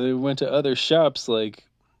everyone and they went to other shops, like,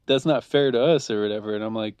 that's not fair to us or whatever. And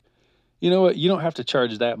I'm like, you know what? You don't have to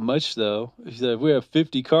charge that much, though. He said, if we have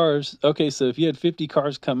 50 cars, okay, so if you had 50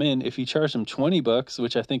 cars come in, if you charge them $20,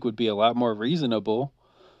 which I think would be a lot more reasonable,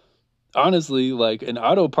 honestly, like, an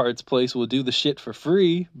auto parts place will do the shit for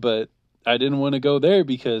free, but I didn't want to go there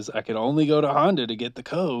because I could only go to Honda to get the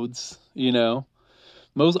codes, you know?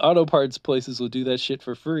 Most auto parts places will do that shit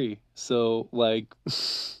for free. So, like...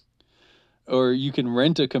 Or you can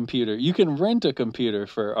rent a computer. You can rent a computer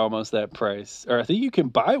for almost that price. Or I think you can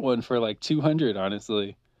buy one for like $200,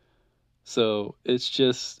 honestly. So it's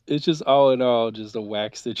just all in all just a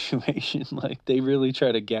whack situation. Like, they really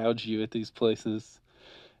try to gouge you at these places.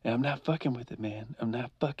 And I'm not fucking with it, man. I'm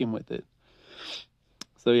not fucking with it.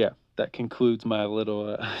 So yeah, that concludes my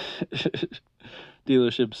little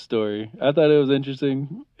dealership story. I thought it was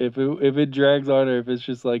interesting. If it drags on, or if it's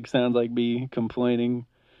just like sounds like me complaining,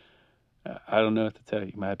 I don't know what to tell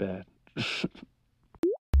you. My bad.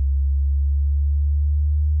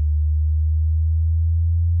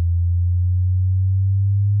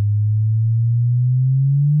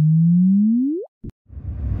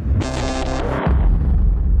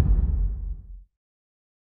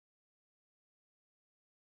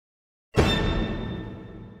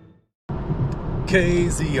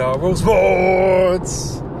 KZRO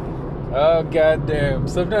Sports. Oh goddamn!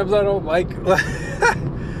 Sometimes I don't like.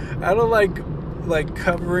 I don't like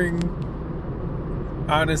covering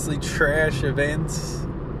honestly trash events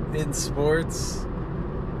in sports.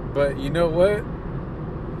 But you know what?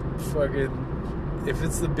 Fucking, if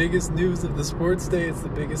it's the biggest news of the sports day, it's the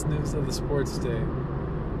biggest news of the sports day.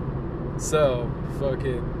 So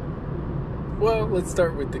fucking. Well, let's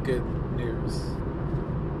start with the good news.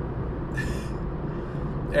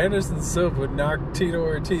 Anderson Silva knocked Tito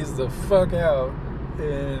Ortiz the fuck out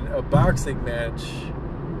in a boxing match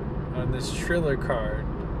on this Triller card.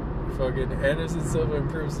 Fucking Anderson Silva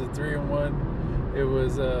improves to 3-1. It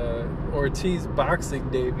was Ortiz boxing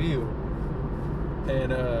debut.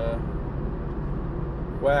 And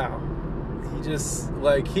wow. He just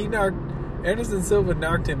Anderson Silva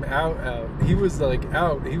knocked him out. He was like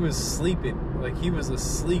out. He was sleeping. Like he was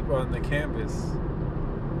asleep on the canvas.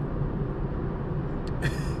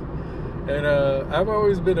 And I've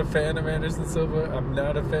always been a fan of Anderson Silva. I'm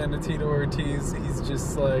not a fan of Tito Ortiz. He's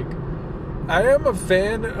just like, I am a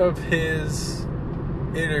fan of his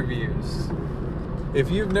interviews. If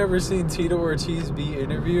you've never seen Tito Ortiz be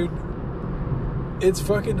interviewed, it's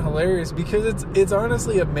fucking hilarious because it's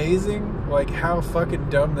honestly amazing like how fucking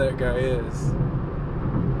dumb that guy is.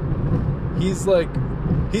 He's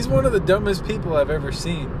one of the dumbest people I've ever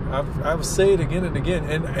seen. I'll say it again and again.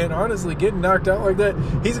 And honestly, getting knocked out like that,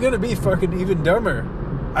 he's gonna be fucking even dumber.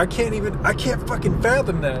 I can't fucking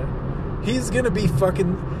fathom that. He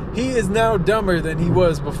is now dumber than he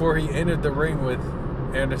was before he entered the ring with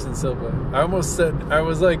Anderson Silva. I was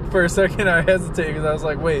like, for a second I hesitated because I was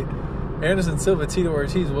like, wait, Anderson Silva, Tito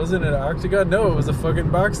Ortiz, wasn't it an octagon? No, it was a fucking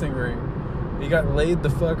boxing ring. He got laid the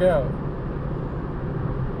fuck out.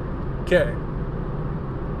 Okay.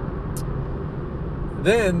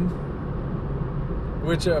 Then,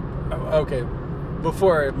 okay,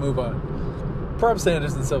 before I move on, props to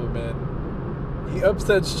Anderson Silva, man. He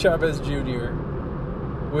upsets Chavez Jr.,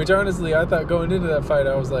 which honestly, I thought going into that fight,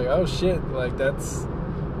 I was like, oh shit, like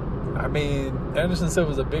Anderson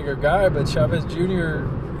Silva's a bigger guy, but Chavez Jr.,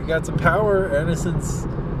 he got some power. Anderson's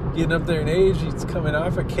getting up there in age. He's coming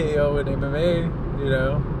off a KO in MMA, you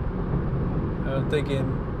know. I'm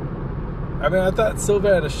thinking, I thought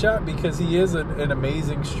Silva had a shot because he is an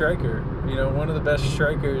amazing striker. You know, one of the best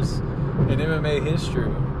strikers in MMA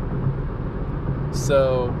history.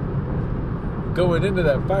 So, going into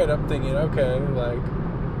that fight, I'm thinking, okay, like,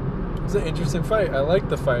 it was an interesting fight. I liked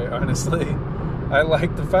the fight, honestly. I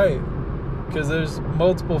liked the fight. Because there's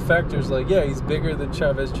multiple factors. Like, yeah, he's bigger than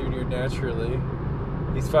Chavez Jr. naturally.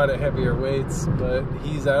 He's fought at heavier weights, but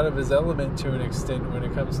he's out of his element to an extent when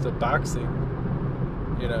it comes to boxing.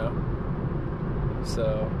 You know?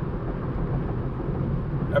 So,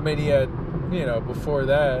 he had, before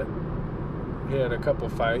that, he had a couple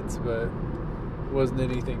fights, but it wasn't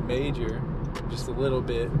anything major. Just a little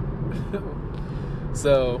bit.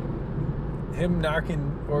 So, him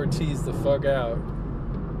knocking Ortiz the fuck out,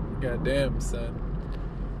 goddamn, son.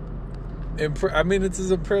 It's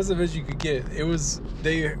as impressive as you could get.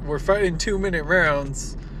 They were fighting 2-minute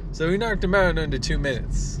rounds, so he knocked him out in under 2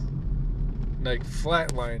 minutes. Like,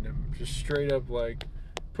 flatlined him. Just straight up, like,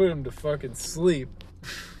 put him to fucking sleep.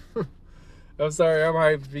 I'm sorry, I'm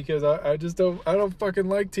hyped because I don't fucking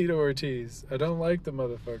like Tito Ortiz. I don't like the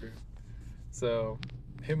motherfucker. So,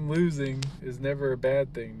 him losing is never a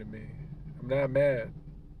bad thing to me. I'm not mad.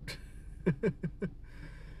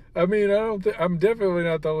 I'm definitely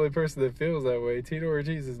not the only person that feels that way. Tito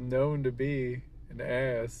Ortiz is known to be an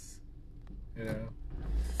ass, you know.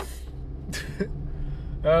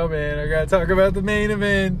 Oh man, I gotta talk about the main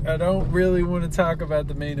event. I don't really want to talk about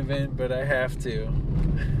the main event, but I have to.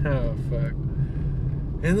 Oh fuck.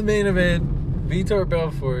 In the main event, Vitor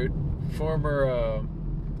Belfort, former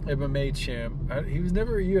MMA champ. He was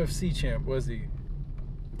never a UFC champ, was he?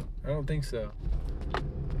 I don't think so.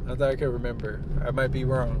 Not that I can remember. I might be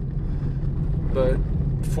wrong. But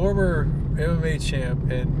former MMA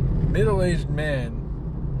champ and middle-aged man.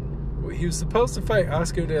 He was supposed to fight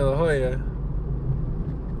Oscar De La Hoya.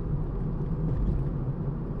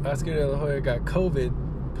 Oscar De La Hoya got COVID,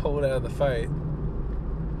 pulled out of the fight.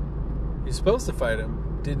 He was supposed to fight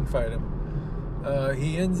him, didn't fight him.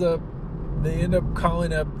 They end up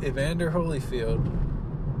calling up Evander Holyfield,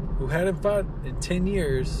 who hadn't fought in 10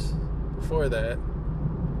 years before that.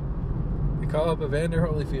 They call up Evander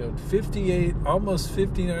Holyfield, 58, almost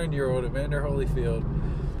 59-year-old Evander Holyfield.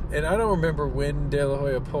 And I don't remember when De La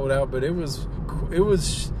Hoya pulled out, but it was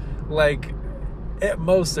like at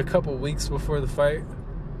most a couple weeks before the fight.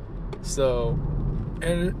 So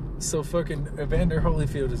fucking Evander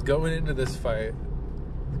Holyfield is going into this fight,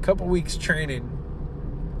 a couple weeks training,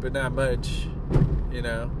 but not much, you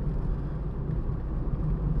know.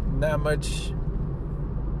 Not much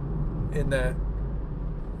in that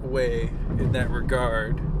way, in that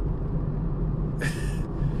regard.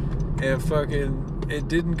 And fucking, it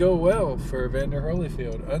didn't go well for Evander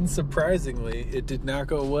Holyfield. Unsurprisingly, it did not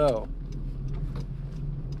go well.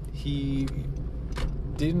 He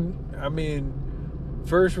didn't,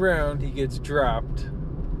 first round he gets dropped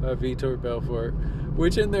by Vitor Belfort,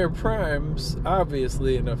 which in their primes,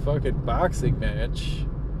 obviously in a fucking boxing match,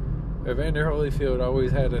 Evander Holyfield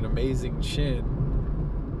always had an amazing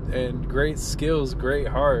chin and great skills, great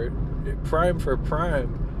heart. Prime for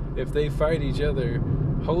prime, if they fight each other,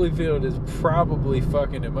 Holyfield is probably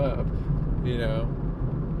fucking him up, you know?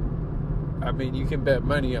 I mean, you can bet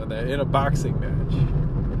money on that in a boxing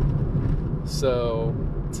match. So,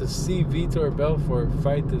 to see Vitor Belfort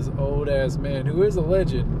fight this old-ass man, who is a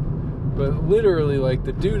legend, but literally, like,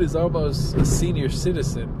 the dude is almost a senior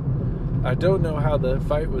citizen. I don't know how the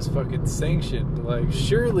fight was fucking sanctioned. Like,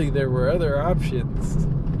 surely there were other options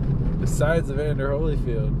besides Evander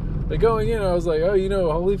Holyfield. Like, going in, I was like, oh, you know,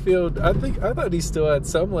 Holyfield, I thought he still had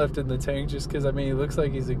some left in the tank, just because, I mean, he looks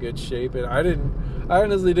like he's in good shape, and I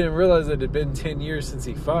honestly didn't realize that it had been 10 years since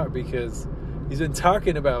he fought, because he's been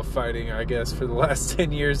talking about fighting, I guess, for the last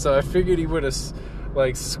 10 years, so I figured he would have,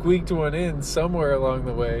 like, squeaked one in somewhere along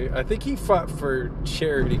the way. I think he fought for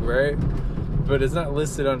charity, right? But it's not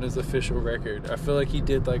listed on his official record. I feel like he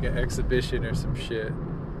did, like, an exhibition or some shit.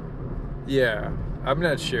 Yeah. I'm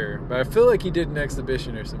not sure, but I feel like he did an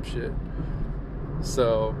exhibition or some shit.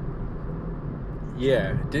 So,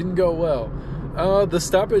 yeah, it didn't go well. The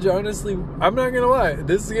stoppage, honestly, I'm not gonna lie.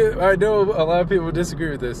 I know a lot of people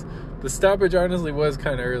disagree with this. The stoppage, honestly, was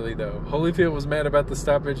kind of early, though. Holyfield was mad about the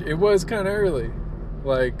stoppage. It was kind of early.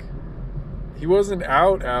 Like, he wasn't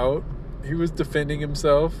out. He was defending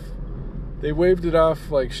himself. They waved it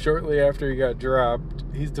off, like, shortly after he got dropped.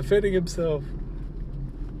 He's defending himself.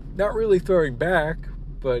 Not really throwing back,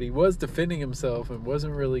 but he was defending himself and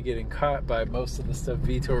wasn't really getting caught by most of the stuff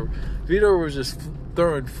Vitor was just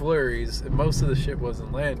throwing flurries, and most of the shit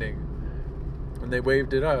wasn't landing. And they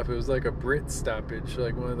waved it off. It was like a Brit stoppage,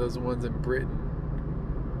 like one of those ones in Britain.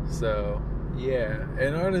 So, yeah.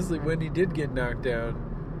 And honestly, when he did get knocked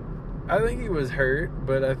down, I think he was hurt,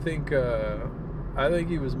 but I think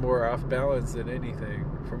he was more off balance than anything,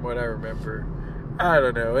 from what I remember. I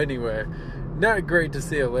don't know. Anyway, not great to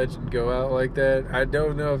see a legend go out like that. I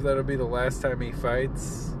don't know if that'll be the last time he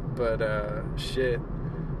fights, but shit.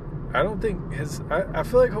 I don't think I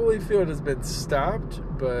feel like Holyfield has been stopped,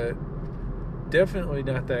 but definitely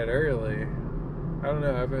not that early. I don't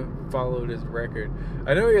know. I haven't followed his record.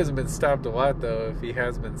 I know he hasn't been stopped a lot, though, if he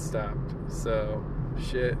has been stopped. So,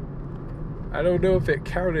 shit. I don't know if it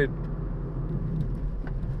counted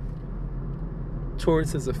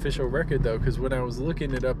towards his official record, though, because when I was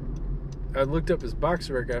looking it up, I looked up his box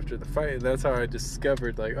rec after the fight, and that's how I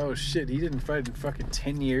discovered, like, oh shit, he didn't fight in fucking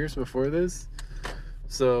 10 years before this.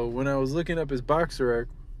 So when I was looking up his box rec,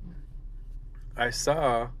 I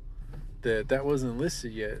saw that wasn't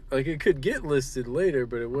listed yet. Like, it could get listed later,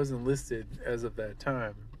 but it wasn't listed as of that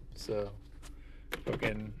time. So,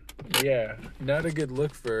 fucking, yeah, not a good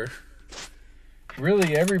look for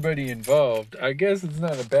really everybody involved. I guess it's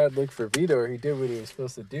not a bad look for Vitor. He did what he was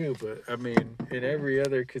supposed to do, but I mean, in every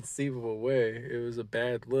other conceivable way, it was a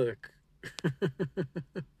bad look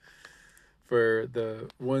for the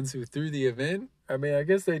ones who threw the event. I mean, I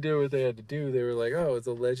guess they did what they had to do. They were like, oh, it's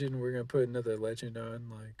a legend, we're gonna put another legend on,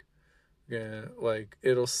 like, yeah, like,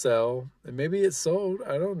 it'll sell. And maybe it sold,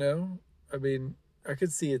 I don't know. I mean, I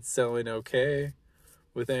could see it selling okay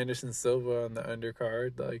with Anderson Silva on the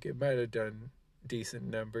undercard. Like, it might have done decent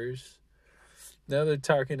numbers. Now they're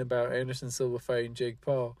talking about Anderson Silva fighting Jake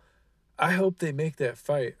Paul. I hope they make that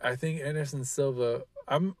fight. I think Anderson Silva,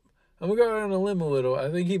 I'm gonna go out on a limb a little. I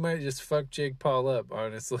think he might just fuck Jake Paul up,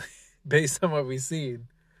 honestly, based on what we've seen.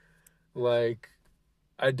 Like,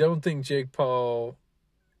 I don't think Jake Paul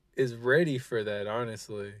is ready for that,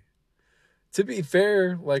 honestly. To be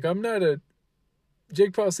fair, like,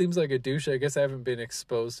 Jake Paul seems like a douche. I guess I haven't been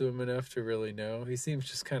exposed to him enough to really know. He seems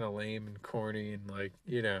just kind of lame and corny and, like,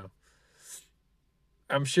 you know.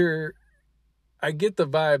 I'm sure I get the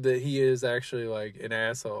vibe that he is actually, like, an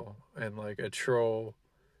asshole and, like, a troll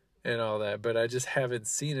and all that, but I just haven't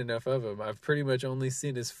seen enough of him. I've pretty much only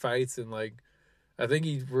seen his fights, and, like, I think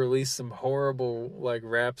he released some horrible, like,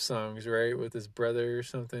 rap songs, right, with his brother or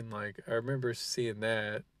something. Like, I remember seeing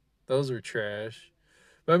that. Those were trash.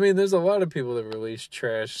 But I mean, there's a lot of people that release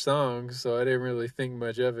trash songs, so I didn't really think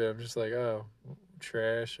much of it. I'm just like, oh,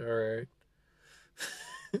 trash, all right.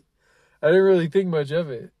 I didn't really think much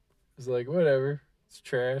of it. It's like, whatever, it's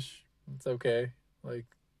trash, it's okay. Like,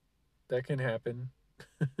 that can happen.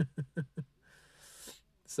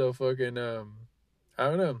 So fucking, I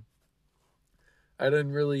don't know. I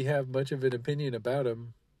didn't really have much of an opinion about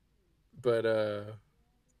him, but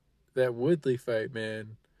that Woodley fight,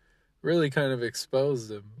 man, really kind of exposed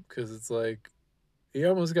him, because it's like, he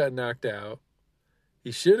almost got knocked out.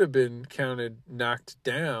 He should have been counted knocked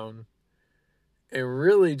down, and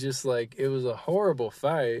really just like it was a horrible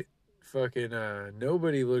fight. Fucking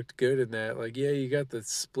nobody looked good in that. Like, yeah, you got the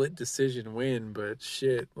split decision win, but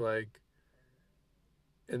shit, like.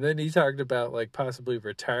 And then he talked about like possibly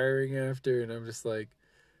retiring after, and I'm just like,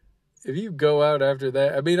 if you go out after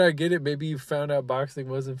that, I mean, I get it. Maybe you found out boxing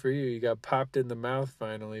wasn't for you. You got popped in the mouth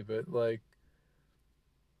finally, but like,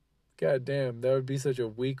 goddamn, that would be such a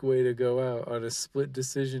weak way to go out on a split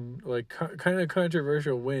decision, like kind of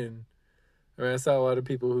controversial win. I mean, I saw a lot of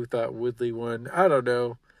people who thought Woodley won. I don't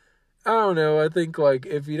know. I think like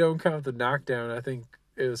if you don't count the knockdown, I think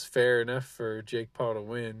it was fair enough for Jake Paul to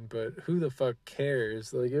win. But who the fuck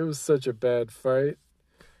cares? Like, it was such a bad fight.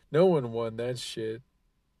 No one won that shit.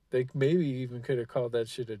 They maybe even could have called that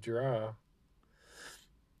shit a draw.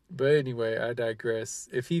 But anyway, I digress.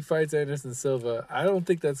 If he fights Anderson Silva, I don't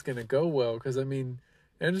think that's going to go well. Because, I mean,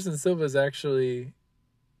 Anderson Silva is actually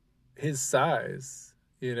his size,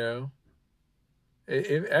 you know?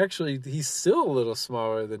 Actually, he's still a little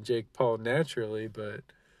smaller than Jake Paul naturally, but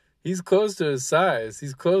he's close to his size.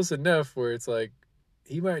 He's close enough where it's like,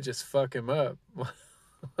 he might just fuck him up.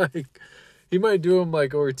 Like, he might do him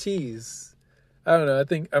like Ortiz. I don't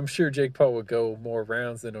know. I'm sure Jake Paul would go more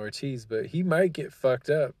rounds than Ortiz, but he might get fucked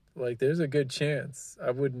up. Like, there's a good chance.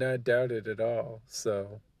 I would not doubt it at all.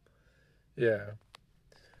 So, yeah.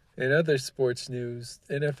 In other sports news,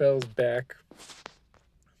 NFL's back.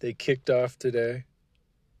 They kicked off today.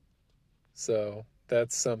 So,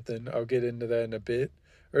 that's something. I'll get into that in a bit.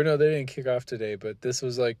 Or no, they didn't kick off today, but this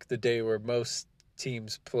was like the day where most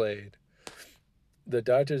teams played. The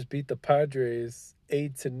Dodgers beat the Padres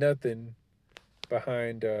 8-0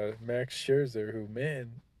 behind Max Scherzer, who,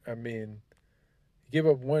 man, I mean, he gave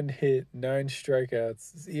up 1 hit, 9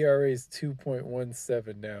 strikeouts. His ERA is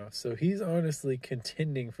 2.17 now. So he's honestly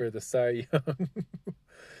contending for the Cy Young.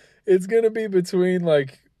 It's going to be between,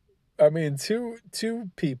 like, I mean, two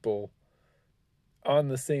people on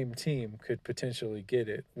the same team could potentially get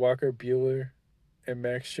it. Walker Buehler and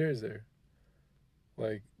Max Scherzer.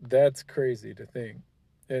 Like, that's crazy to think.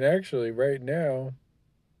 And actually, right now,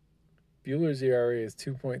 Buehler's ERA is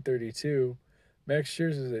 2.32. Max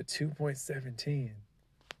Scherzer's at 2.17.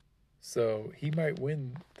 So he might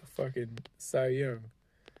win the fucking Cy Young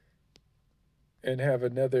and have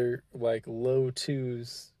another, like, low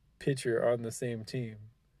twos pitcher on the same team.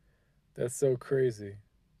 That's so crazy.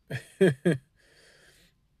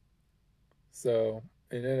 So,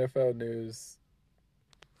 in NFL news,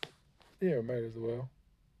 yeah, might as well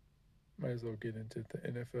get into the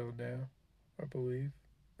NFL now, I believe.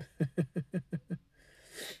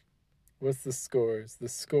 What's the scores? The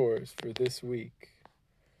scores for this week.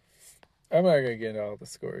 I'm not going to get into all the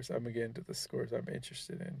scores. I'm going to get into the scores I'm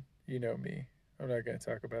interested in. You know me. I'm not going to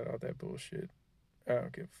talk about all that bullshit. I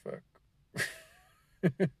don't give a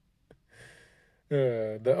fuck.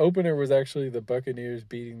 The opener was actually the Buccaneers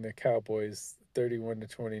beating the Cowboys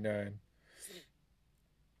 31-29.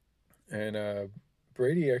 And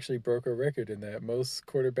Brady actually broke a record in that. Most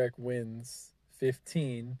quarterback wins,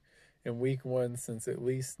 15 in week 1 since at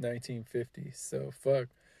least 1950. So, fuck.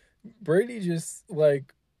 Brady just,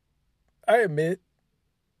 like, I admit,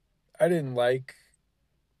 I didn't like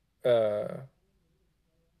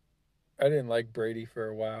Brady for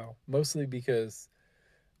a while. Mostly because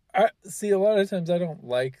a lot of times I don't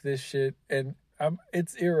like this shit, and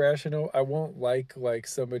it's irrational. I won't like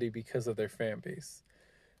somebody because of their fan base.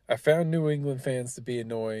 I found New England fans to be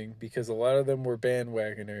annoying because a lot of them were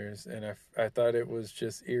bandwagoners, and I thought it was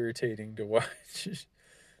just irritating to watch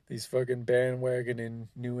these fucking bandwagoning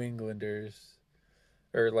New Englanders,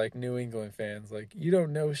 or like New England fans. Like, you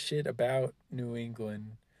don't know shit about New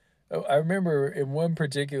England. Oh, I remember in one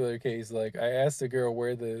particular case, like, I asked a girl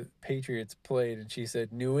where the Patriots played, and she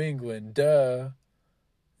said, New England, duh.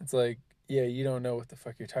 It's like, yeah, you don't know what the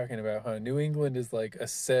fuck you're talking about, huh? New England is like a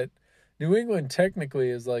set. New England technically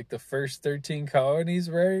is like the first 13 colonies,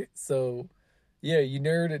 right? So, yeah, you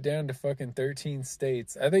narrowed it down to fucking 13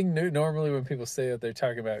 states. I think normally when people say that, they're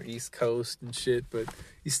talking about East Coast and shit, but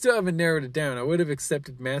you still haven't narrowed it down. I would have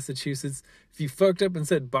accepted Massachusetts. If you fucked up and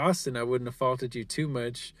said Boston, I wouldn't have faulted you too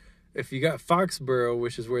much. If you got Foxborough,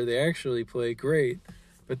 which is where they actually play, great.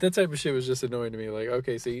 But that type of shit was just annoying to me. Like,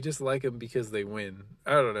 okay, so you just like them because they win.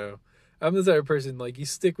 I don't know. I'm the type of person, like, you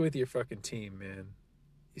stick with your fucking team, man.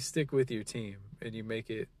 You stick with your team, and you make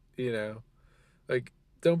it, you know. Like,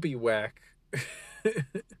 don't be whack.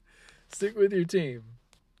 Stick with your team.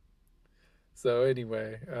 So,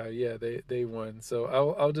 anyway, yeah, they won. So,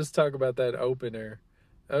 I'll just talk about that opener.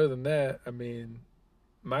 Other than that, I mean,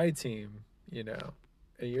 my team, you know.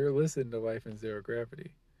 And you're listening to Life in Zero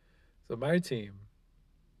Gravity. So my team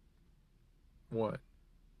won.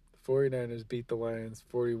 The 49ers beat the Lions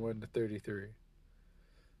 41-33.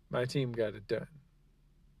 My team got it done.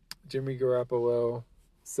 Jimmy Garoppolo,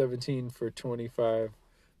 17 for 25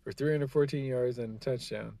 for 314 yards and a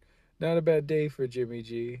touchdown. Not a bad day for Jimmy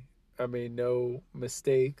G. I mean, no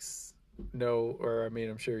mistakes.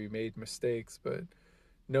 I'm sure he made mistakes, but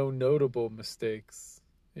no notable mistakes.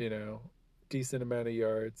 Decent amount of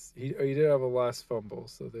yards. He did have a lost fumble,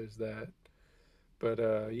 so there's that. But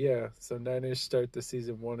so Niners start the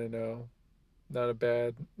season 1-0. Not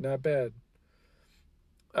bad.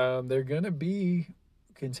 They're gonna be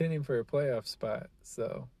contending for a playoff spot,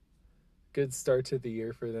 so good start to the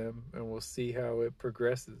year for them, and we'll see how it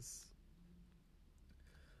progresses.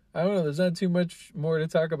 I don't know, there's not too much more to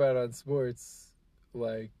talk about on sports.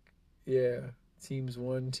 Teams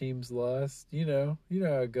won, teams lost. You know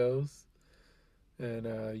how it goes. And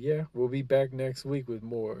we'll be back next week with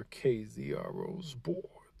more KZRO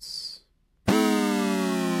Sports.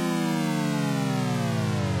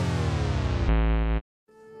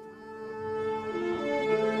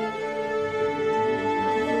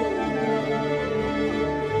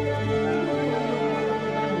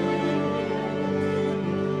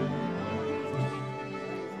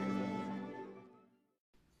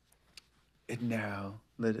 And now,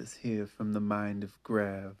 let us hear from the mind of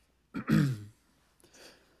Grav.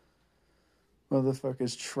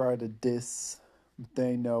 Motherfuckers try to diss, but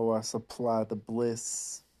they know I supply the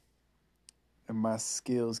bliss. And my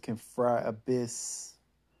skills can fry abyss.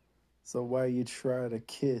 So why you try to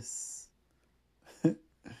kiss?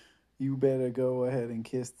 You better go ahead and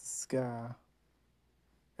kiss the sky.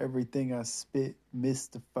 Everything I spit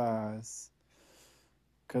mystifies.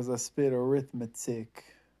 'Cause I spit arithmetic.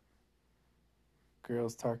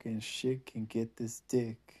 Girls talking shit can get this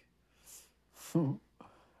dick.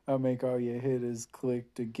 I make all your hitters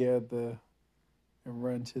click together and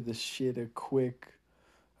run to the shitter quick.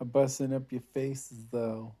 I'm busting up your faces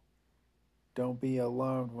though. Don't be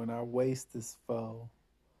alarmed when I waste this foe.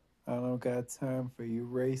 I don't got time for you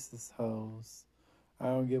racist hoes. I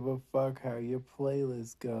don't give a fuck how your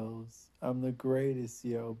playlist goes. I'm the greatest,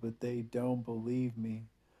 yo, but they don't believe me.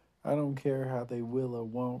 I don't care how they will or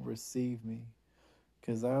won't receive me.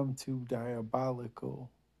 'Cause I'm too diabolical.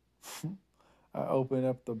 I open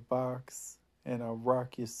up the box and I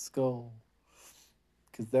rock your skull.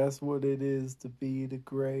 'Cause that's what it is to be the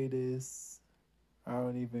greatest. I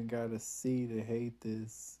don't even gotta see to hate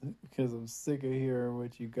this. 'Cause I'm sick of hearing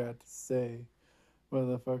what you got to say.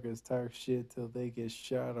 Motherfuckers talk shit till they get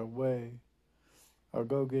shot away. I'll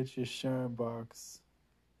go get your shine box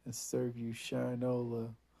and serve you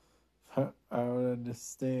shinola. I don't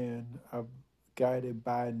understand. I'm guided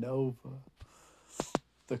by Nova.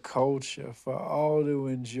 The culture for all to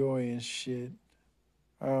enjoy and shit.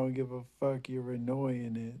 I don't give a fuck, you're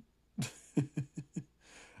annoying it.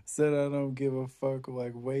 Said I don't give a fuck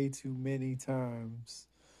like way too many times.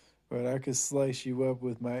 But I could slice you up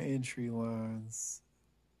with my entry lines.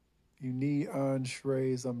 You need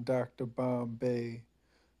entrees, I'm Dr. Bombay.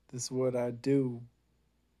 This is what I do.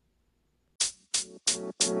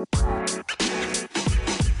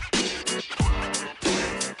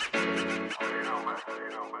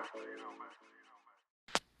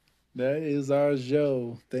 That is our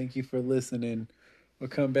show. Thank you for listening. We'll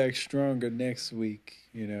come back stronger next week.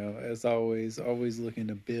 As always looking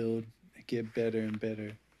to build and get better and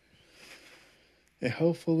better. And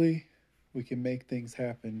hopefully we can make things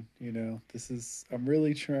happen. I'm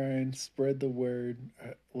really trying to spread the word.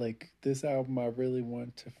 This album, I really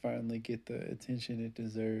want to finally get the attention it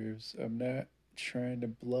deserves. I'm not trying to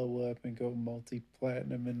blow up and go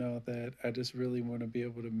multi-platinum and all that. I just really want to be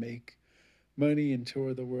able to make money and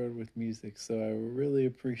tour the world with music. So I would really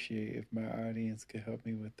appreciate if my audience could help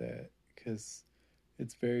me with that, because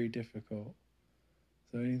it's very difficult.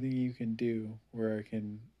 So anything you can do where I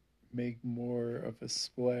can make more of a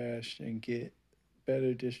splash and get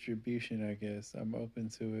better distribution, I guess I'm open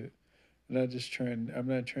to it. I'm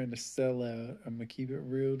not trying to sell out. I'm gonna keep it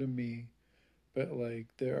real to me. But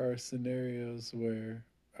there are scenarios where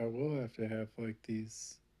I will have to have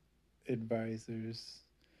these advisors.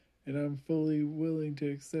 And I'm fully willing to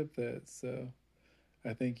accept that. So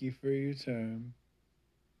I thank you for your time,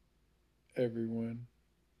 everyone.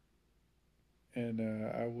 And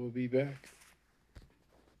I will be back.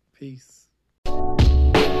 Peace.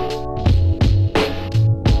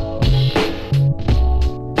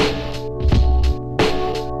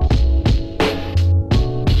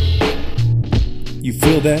 You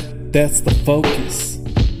feel that? That's the focus.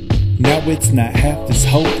 Now it's not half as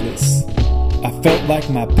hopeless. I felt like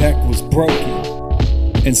my back was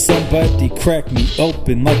broken, and somebody cracked me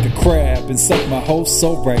open like a crab and sucked my whole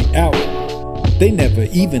soul right out. They never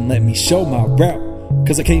even let me show my route,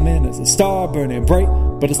 cause I came in as a star burning bright.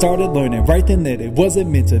 But I started learning right then that it wasn't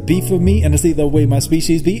meant to be for me. And I see the way my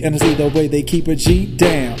species be, and I see the way they keep a G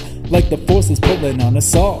down, like the force is pulling on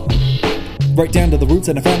us all, right down to the roots.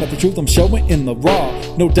 And I found out the truth I'm showing in the raw.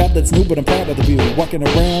 No doubt that's new, but I'm proud of the view. Walking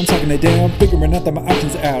around, talking it down, figuring out that my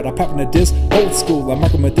options are out. I pop in a disc, old school, I'm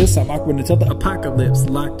rocking with this. I'm awkward until the apocalypse.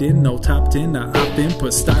 Locked in, no top 10, I opt in,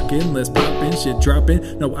 put stock in, let's pop in, shit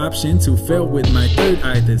dropping. No option to fail with my third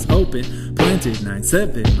eye that's open. Planted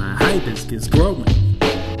 9-7, my hibiscus growing.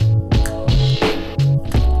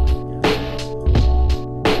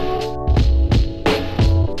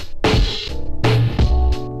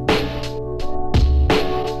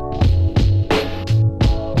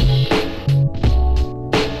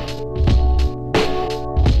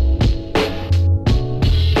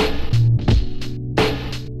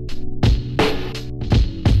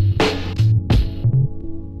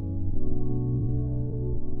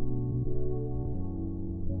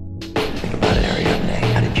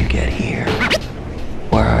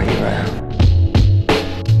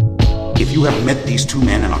 If you have met these two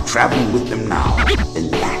men and are traveling with them now, then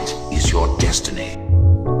that is your destiny.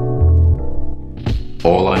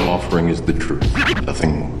 All I'm offering is the truth,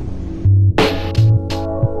 nothing more.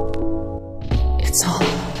 It's all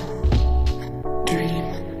a dream.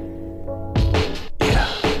 Yeah,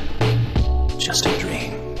 just a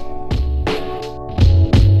dream.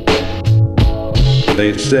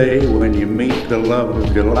 They say when you meet the love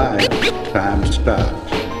of your life, time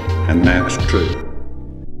stops, and that's true.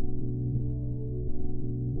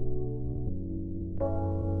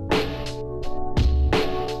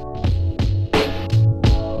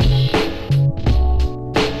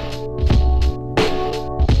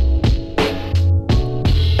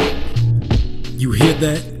 You hear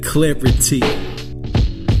that? Clarity.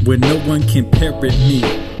 Where no one can parrot me.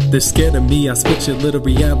 They're scared of me, I spit your little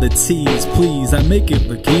realities. Please, I make it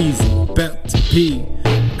look easy. About to pee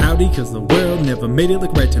outie, cause the world never made it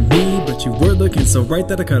look right to me. But you were looking so right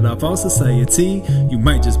that I cut off all society. You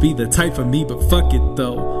might just be the type for me, but fuck it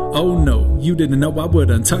though. Oh no, you didn't know I would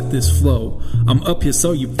untuck this flow. I'm up here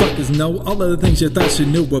so you fuckers know all of the things you thought you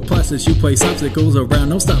knew were process. You place obstacles around,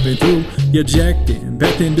 no stopping through. You're jacked in,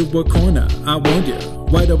 backed into a corner. I warned you,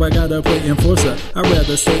 why do I gotta play enforcer? I'd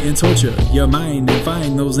rather stay and torture your mind and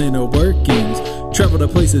find those inner workings. Travel to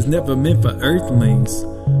places never meant for earthlings.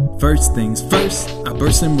 First things first, I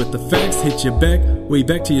burst in with the facts, hit your back, way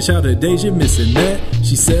back to your childhood days, you're missing that.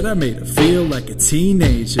 She said I made her feel like a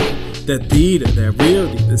teenager. That theater, that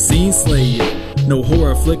reality, the scene slayer. No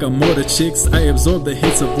horror flick, I'm more the chicks. I absorb the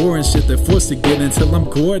hits of war and shit they're forced to get until I'm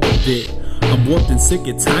gored a bit. I'm warped and sick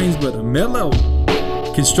at times, but I'm mellow.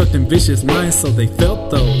 Constructing vicious lines so they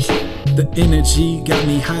felt those. The energy got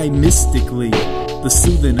me high mystically. The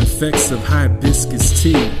soothing effects of hibiscus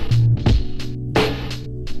tea.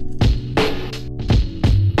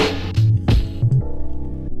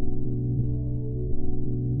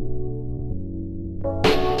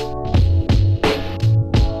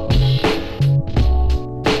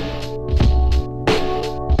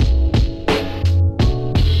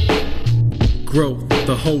 Growth,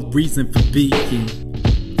 the whole reason for being.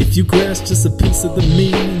 If you grasp just a piece of the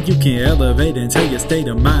meaning, you can elevate until your state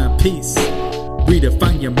of mind peace.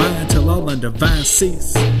 Redefine your mind till all undivine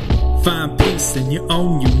cease. Find peace in your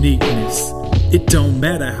own uniqueness. It don't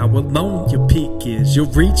matter how alone your peak is, you'll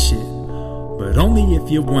reach it, but only if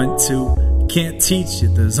you want to. Can't teach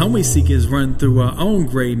it, the zone we seek is run through our own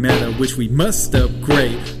gray matter, which we must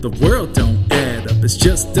upgrade. The world don't add up, it's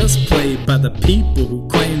just us played by the people who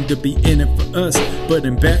claim to be in it for us, but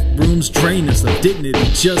in back rooms drain us of dignity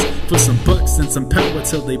just for some bucks and some power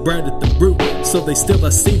till they bright at the root. So they still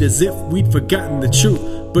are seen as if we'd forgotten the truth.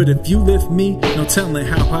 But if you lift me, no telling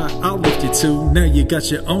how high I'll lift you to. Now you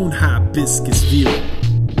got your own hibiscus view.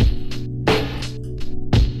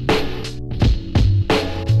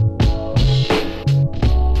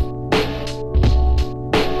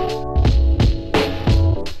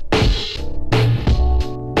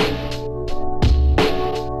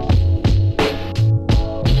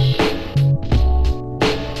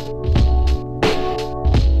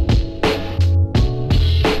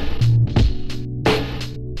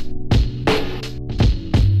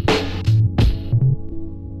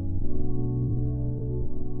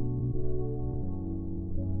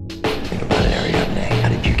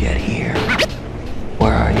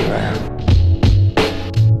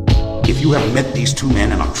 If you have met these two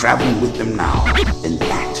men and are traveling with them now, then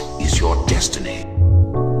that is your destiny.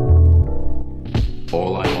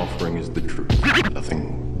 All I'm offering is the truth, nothing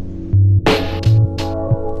more.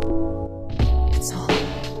 It's all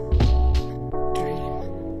a dream.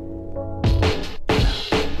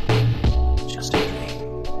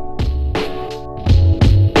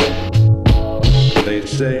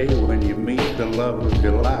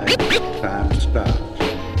 life, time stops,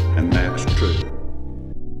 and that's true.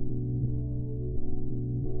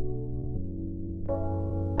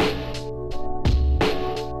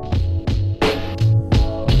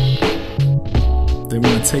 They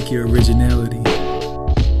want to take your originality.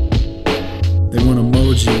 They want to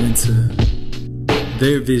mold you into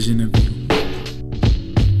their vision of you.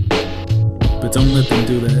 But don't let them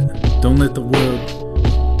do that. Don't let the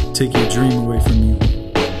world take your dream away from you.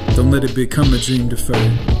 Don't let it become a dream deferred.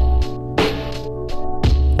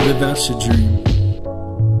 Live out your dream.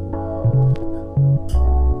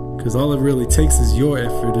 Because all it really takes is your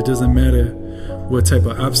effort. It doesn't matter what type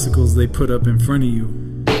of obstacles they put up in front of you.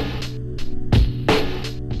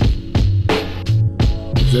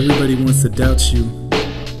 Because everybody wants to doubt you.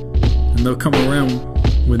 And they'll come around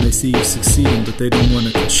when they see you succeeding, but they don't want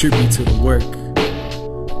to contribute to the work.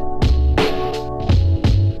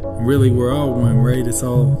 Really, we're all one, right? It's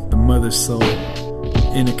all the mother soul,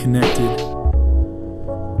 interconnected.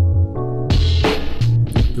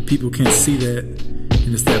 But people can't see that,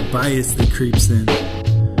 and it's that bias that creeps in.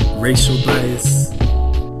 Racial bias,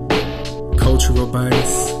 cultural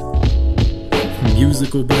bias,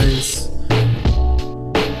 musical bias.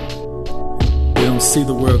 They don't see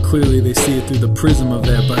the world clearly, they see it through the prism of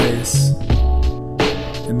that bias.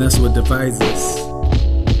 And that's what divides us.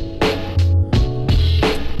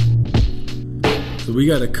 So we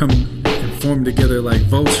gotta come and form together like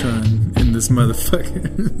Voltron in this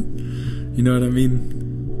motherfucker. You know what I mean?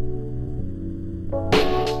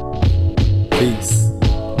 Peace.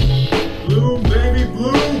 Bloom, baby,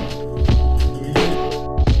 bloom!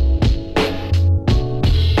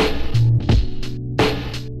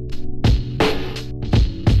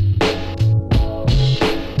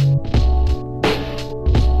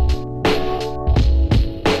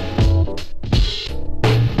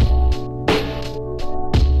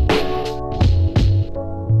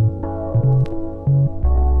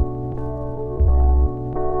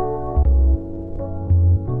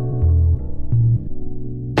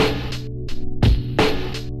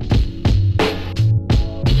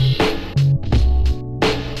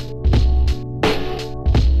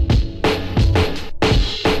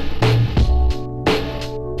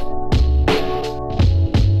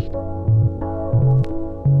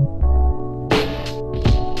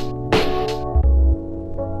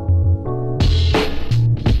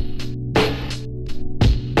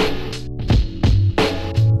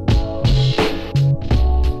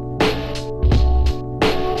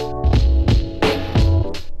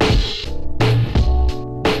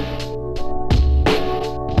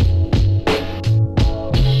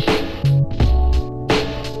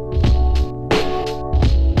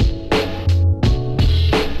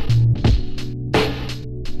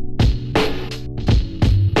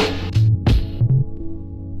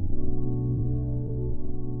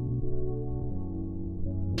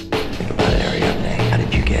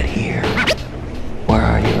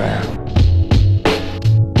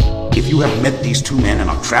 If you have met these two men and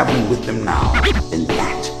are traveling with them now, then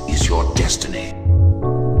that is your destiny.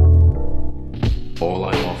 All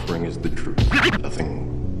I'm offering is the truth. Nothing.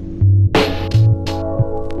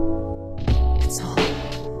 It's all a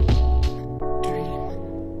dream.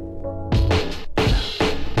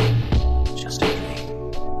 Just a dream.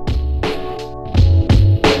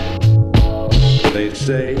 They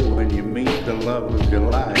say when you meet the love of your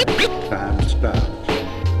life, time stops,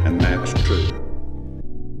 and that's true.